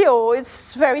 but still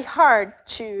it's very hard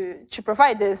to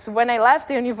provide this. When I left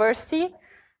the university,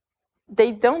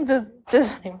 they don't do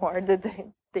this anymore.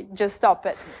 They just stop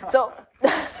it. So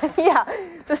yeah,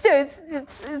 so still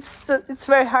it's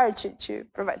very hard to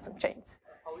provide some change.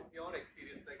 How is your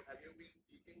experience? Like, have you been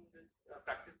teaching this,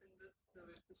 practicing this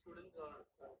with the students, or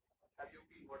have you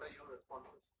been? What are your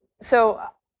responses? So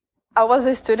I was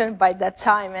a student by that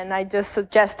time, and I just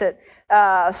suggested.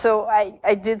 So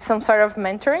I did some sort of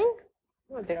mentoring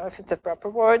I don't know if it's a proper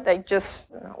word. I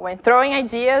just went throwing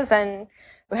ideas, and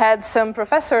we had some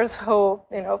professors who,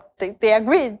 they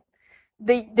agreed.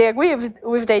 They agree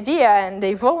with the idea, and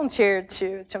they volunteered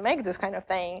to make this kind of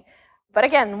thing. But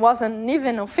again, wasn't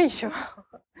even official.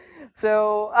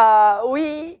 So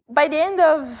by the end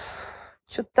of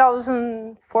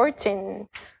 2014,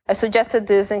 I suggested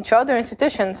this into other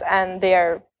institutions, and they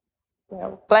are,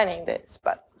 planning this.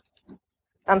 But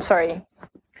I'm sorry.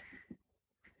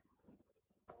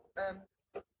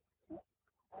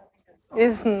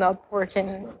 It's not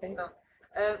working. So,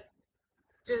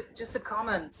 just a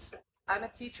comment. I'm a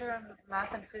teacher in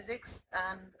math and physics,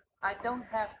 and I don't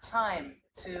have time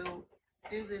to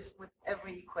do this with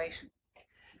every equation.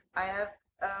 I have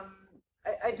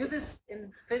I do this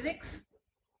in physics.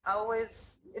 I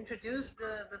always introduce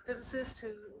the physicist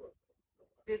who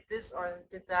did this or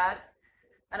did that,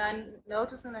 and I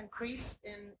notice an increase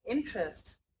in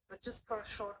interest, but just for a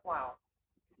short while.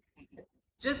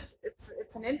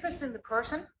 It's an interest in the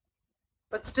person,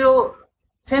 but still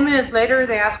 10 minutes later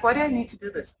they ask, why do I need to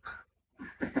do this?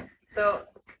 So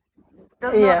it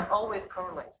does not always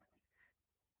correlate.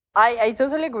 I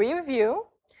totally agree with you.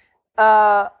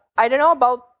 I don't know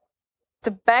about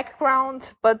the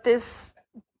background, but this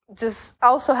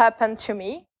also happened to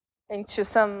me into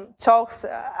some talks.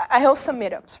 I host some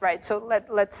meetups, right? So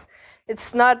let's.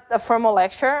 It's not a formal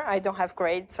lecture. I don't have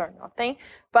grades or nothing,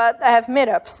 but I have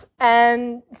meetups.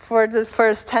 And for the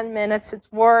first 10 minutes, it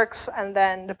works, and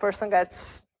then the person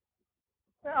gets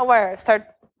aware, start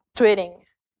tweeting.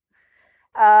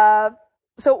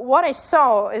 So what I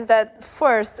saw is that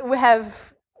first we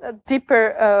have a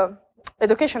deeper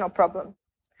educational problem.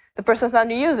 The person's not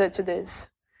used to this.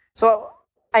 So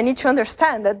I need to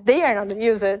understand that they are not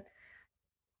used.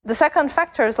 The second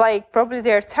factor is probably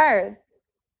they're tired.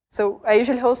 So I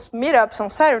usually host meetups on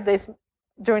Saturdays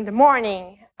during the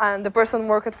morning, and the person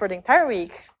worked for the entire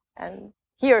week, and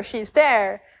he or she is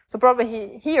there. So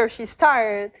probably he or she's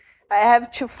tired. I have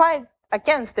to fight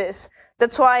against this.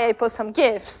 That's why I put some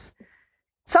GIFs.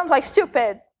 Sounds like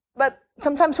stupid, but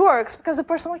sometimes works because the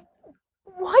person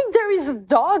why there is a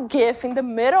dog GIF in the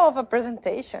middle of a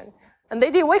presentation? And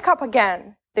they wake up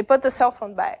again. They put the cell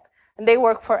phone back, and they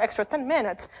work for extra 10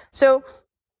 minutes. So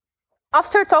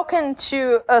after talking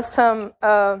to some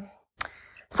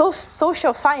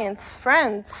social science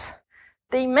friends,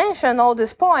 they mentioned all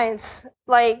these points,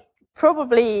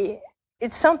 probably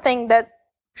it's something that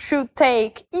should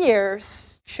take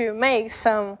years to make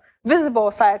some visible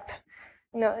effect.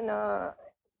 In a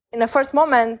first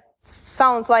moment,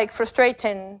 sounds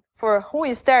frustrating for who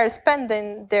is there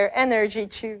spending their energy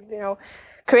to,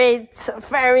 create a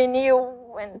very new,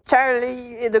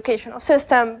 entirely educational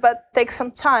system, but takes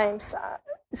some time,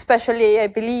 especially, I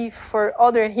believe, for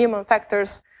other human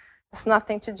factors. It's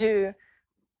nothing to do,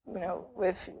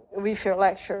 with your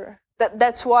lecture.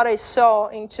 That's what I saw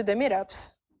into the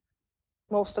meetups,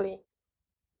 mostly.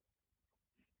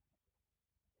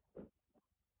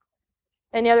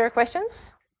 Any other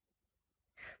questions?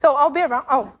 So I'll be around.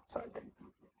 Oh, sorry.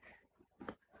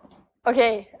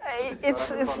 Okay,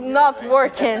 it's not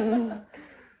working.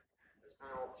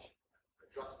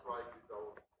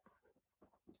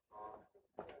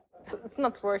 It's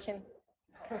not working,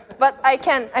 but I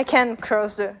can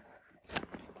cross the.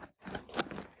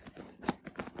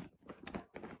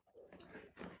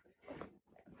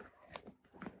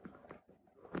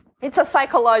 It's a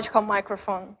psychological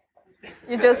microphone.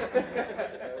 You just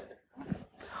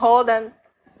hold and.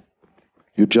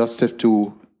 You just have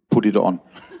to put it on.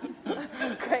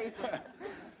 Great.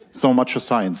 So much for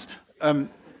science.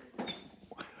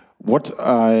 What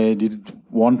I did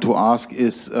want to ask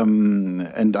is,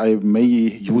 and I may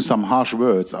use some harsh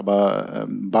words,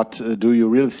 but do you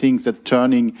really think that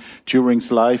turning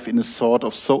Turing's life in a sort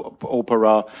of soap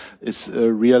opera is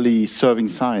really serving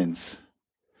science?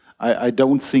 I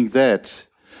don't think that.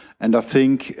 And I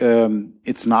think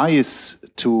it's nice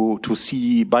to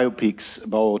see biopics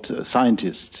about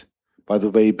scientists. By the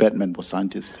way, Batman was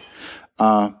scientist.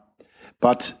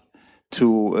 But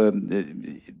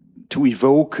to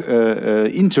evoke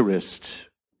interest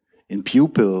in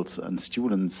pupils and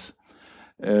students,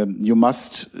 you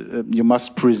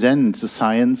must present the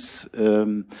science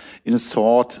in a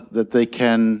sort that they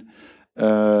can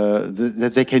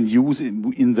use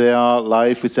in their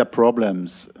life with their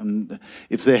problems. And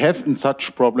if they have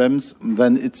such problems,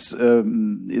 then it's a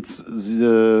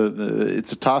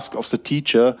task of the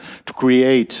teacher to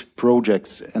create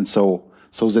projects and so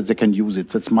that they can use it.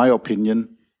 That's my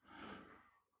opinion.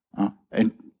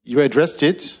 And you addressed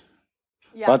it,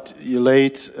 but you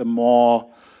laid a more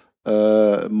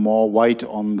more weight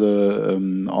on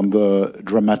the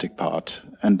dramatic part,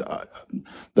 and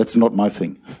that's not my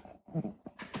thing.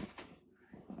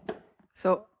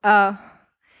 So I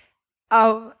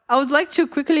would like to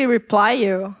quickly reply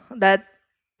you that,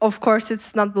 of course,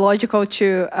 it's not logical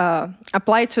to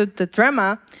apply to the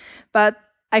drama, but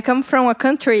I come from a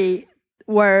country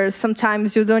where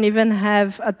sometimes you don't even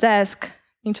have a desk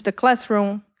into the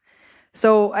classroom.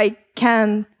 So I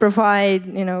can provide,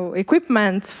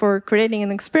 equipment for creating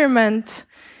an experiment.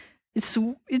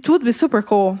 It would be super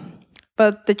cool,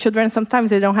 but the children sometimes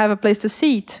they don't have a place to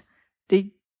sit.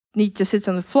 They need to sit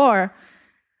on the floor.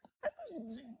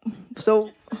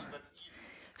 So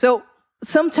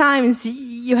sometimes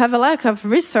you have a lack of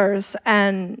resource,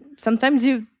 and sometimes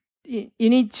you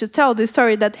need to tell the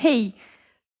story that, hey,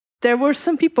 there were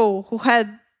some people who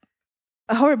had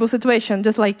a horrible situation,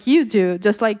 just like you do,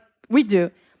 just like we do,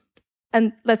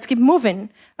 and let's keep moving.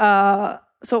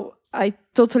 So I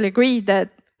totally agree that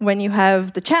when you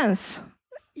have the chance,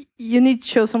 you need to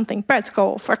show something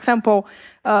practical. For example,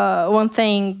 one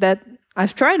thing that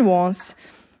I've tried once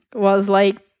was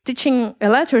like teaching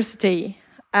electricity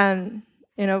and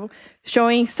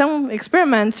showing some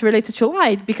experiments related to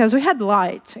light, because we had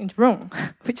light in the room,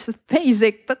 which is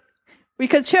basic, but we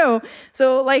could show.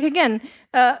 So like again,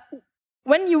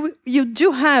 when you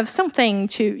do have something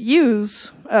to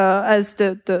use, as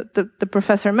the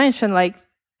professor mentioned, like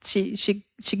she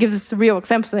gives real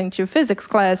examples into physics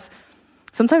class.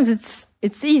 Sometimes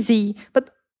it's easy,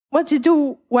 but what you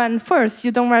do when first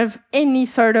you don't have any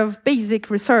sort of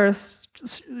basic resource,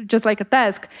 just like a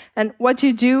task, and what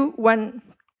you do when,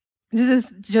 this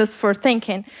is just for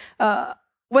thinking,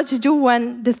 what you do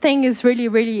when the thing is really,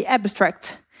 really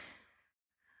abstract.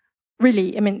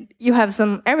 Really, I mean, you have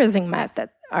some areas in math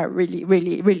that are really,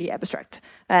 really, really abstract,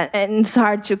 and it's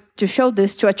hard to show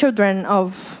this to a children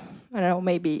of, I don't know,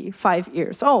 maybe 5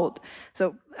 years old.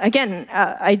 So again,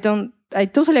 I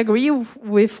totally agree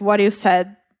with what you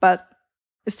said, but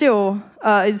still,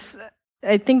 I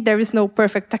think there is no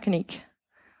perfect technique.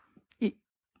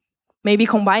 Maybe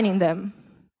combining them.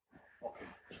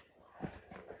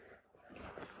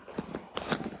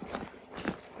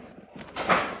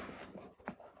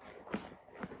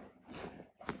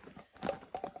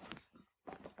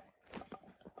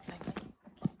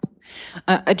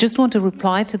 I just want to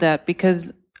reply to that,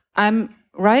 because I'm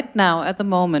right now at the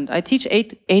moment, I teach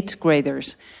eighth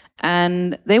graders,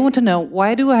 and they want to know,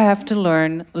 why do I have to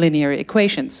learn linear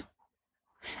equations?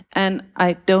 And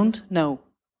I don't know.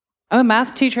 I'm a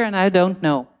math teacher and I don't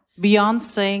know, beyond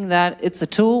saying that it's a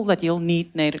tool that you'll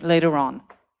need later on.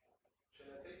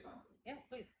 Yeah,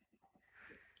 please.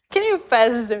 Can you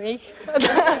pass the mic?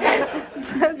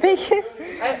 Thank you.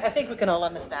 I think we can all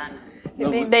understand.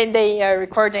 They are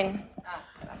recording.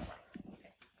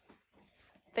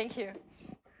 Thank you.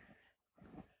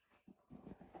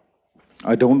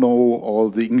 I don't know all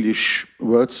the English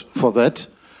words for that,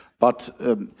 but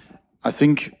I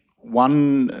think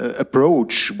one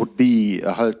approach would be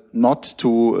not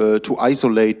to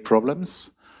isolate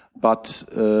problems, but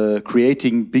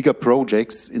creating bigger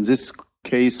projects. In this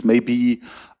case, maybe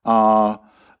make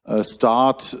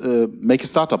a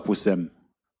startup with them.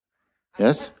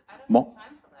 Yes? More?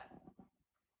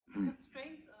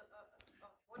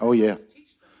 Oh yeah.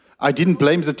 I didn't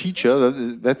blame the teacher.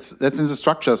 That's in the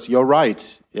structures. You're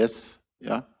right. Yes.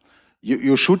 Yeah.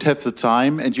 You should have the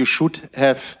time, and you should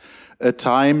have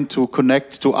time to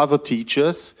connect to other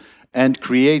teachers and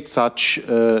create such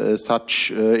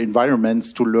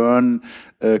environments to learn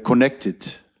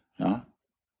connected. Ja?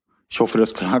 Ich hoffe,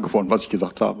 das ist klar geworden, was ich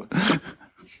gesagt habe.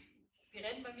 Wir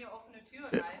rennen bei mir offene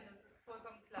Türen ein, das ist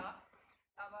vollkommen klar.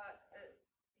 Aber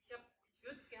ich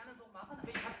würde es gerne so machen, aber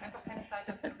ich habe einfach keine Zeit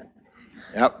dafür.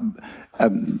 Ja,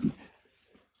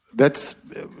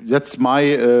 that's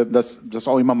my, das ist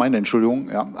auch immer meine Entschuldigung.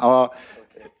 Ja, aber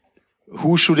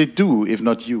who should it do if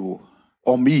not you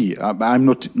or me? I'm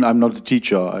not a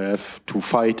teacher. I have to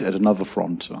fight at another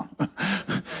front.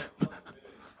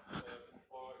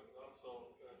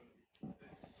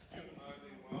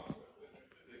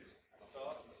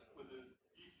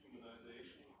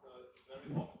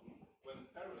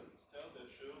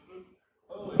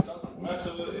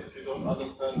 If you don't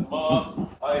understand math,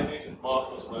 I hated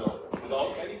math as well.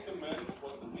 Without any comment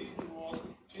what the reason was,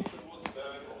 the teacher was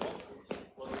bad, or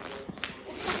what the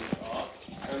questions are,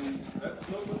 and that's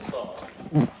no good start.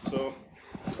 So,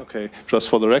 okay, just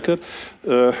for the record,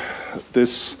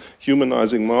 this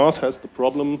humanizing math has the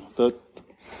problem that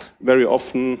very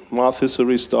often math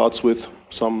history starts with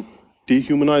some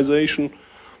dehumanization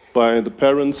by the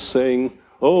parents saying,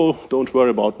 oh, don't worry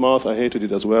about math, I hated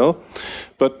it as well.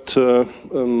 But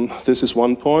this is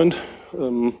one point.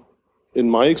 In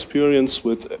my experience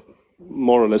with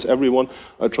more or less everyone,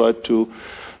 I tried to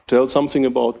tell something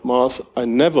about math. I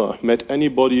never met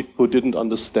anybody who didn't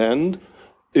understand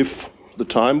if the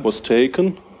time was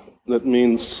taken. That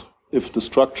means if the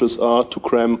structures are to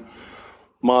cram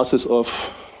masses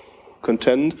of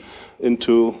content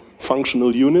into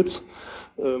functional units,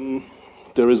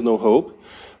 there is no hope.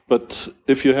 But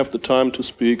if you have the time to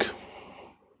speak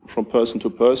from person to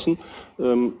person,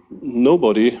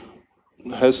 nobody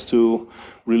has to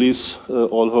release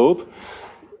all hope.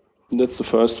 That's the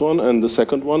first one. And the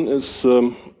second one is,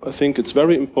 I think it's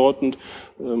very important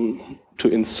to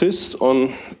insist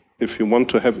on, if you want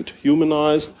to have it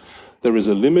humanized, there is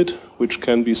a limit which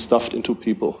can be stuffed into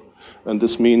people. And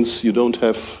this means you don't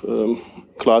have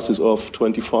classes of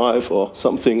 25 or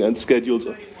something and schedules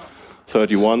of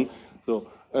 31. So,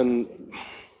 and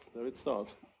there it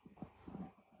starts.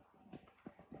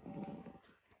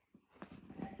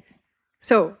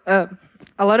 So,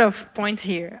 a lot of points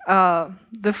here.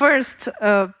 The first,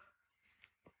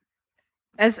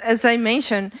 as I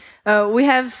mentioned, we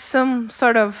have some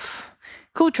sort of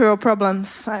cultural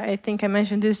problems. I think I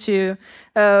mentioned this to you.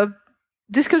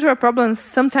 These cultural problems,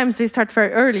 sometimes they start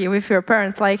very early with your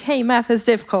parents, like, hey, math is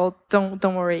difficult,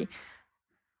 don't worry.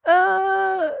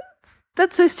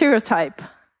 That's a stereotype.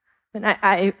 And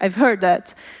I've heard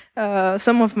that.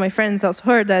 Some of my friends also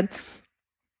heard that.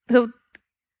 So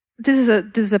this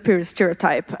is a pure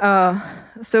stereotype.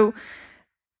 So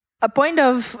a point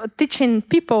of teaching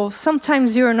people,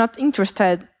 sometimes you're not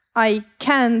interested. I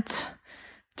can't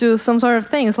do some sort of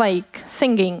things like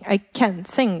singing. I can't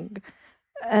sing.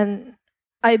 And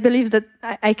I believe that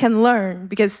I can learn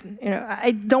because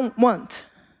I don't want.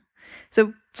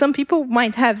 So some people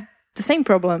might have the same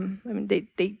problem. I mean, they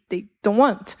don't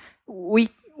want. We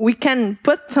can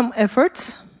put some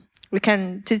efforts. We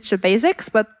can teach the basics,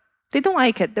 but they don't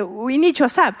like it. We need to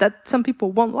accept that some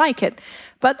people won't like it.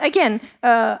 But again,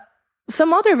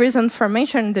 some other reason for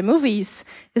mentioning the movies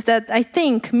is that I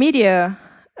think media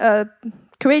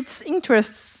creates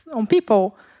interest on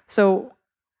people. So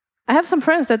I have some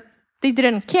friends that they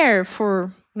didn't care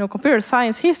for computer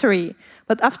science history,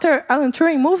 but after Alan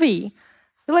Turing movie,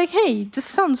 they're like, hey, this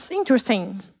sounds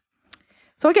interesting.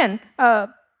 So again,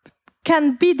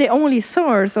 can be the only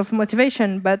source of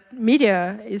motivation, but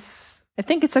media is, I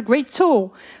think it's a great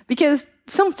tool, because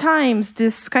sometimes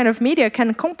this kind of media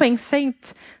can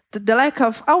compensate the lack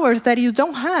of hours that you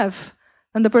don't have.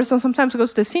 And the person sometimes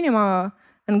goes to the cinema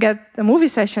and get a movie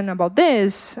session about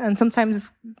this, and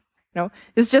sometimes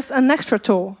it's just an extra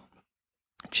tool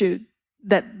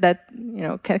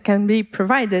that can be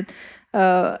provided.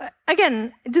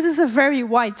 Again, this is a very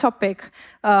wide topic.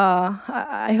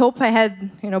 I hope I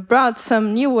had brought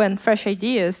some new and fresh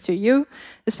ideas to you,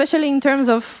 especially in terms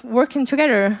of working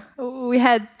together. We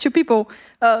had two people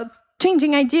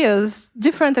changing ideas,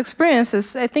 different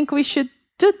experiences. I think we should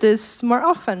do this more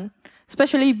often,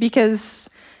 especially because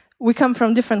we come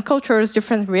from different cultures,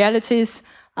 different realities,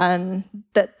 and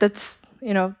that's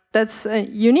a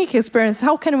unique experience.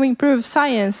 How can we improve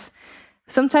science?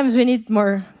 Sometimes we need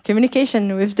more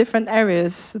communication with different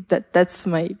areas. That's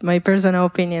my personal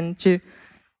opinion. Do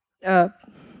you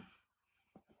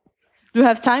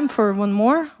have time for one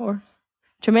more or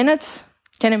 2 minutes?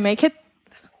 Can I make it?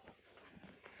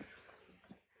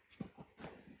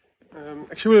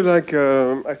 Actually,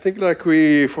 I think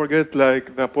we forget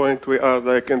the point we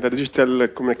are in the digital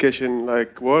communication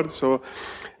world. So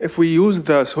if we use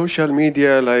the social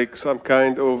media some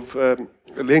kind of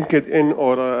LinkedIn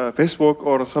or Facebook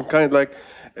or some kind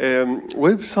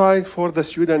website for the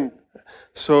student,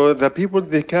 so the people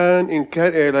they can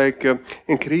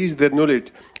increase their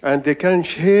knowledge and they can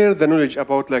share the knowledge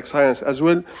about science as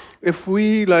well. If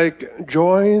we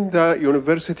join the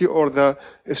university or the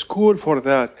school for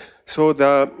that, so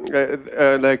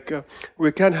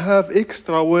we can have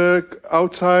extra work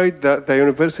outside the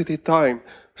university time.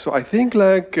 So I think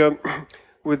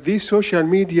with these social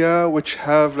media, which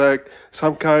have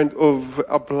some kind of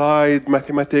applied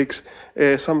mathematics,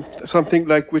 something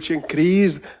which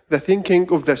increase the thinking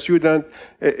of the student,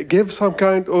 give some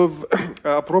kind of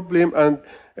problem, and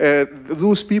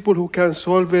those people who can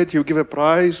solve it, you give a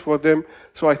prize for them.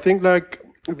 So I think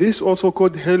this also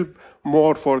could help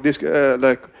more for this,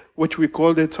 which we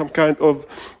called it some kind of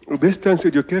distance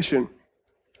education.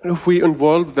 If we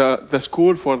involve the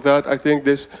school for that, I think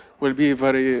this will be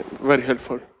very, very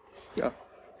helpful. Yeah.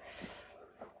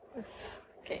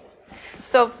 Okay.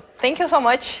 So thank you so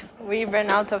much. We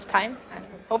ran out of time.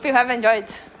 Hope you have enjoyed.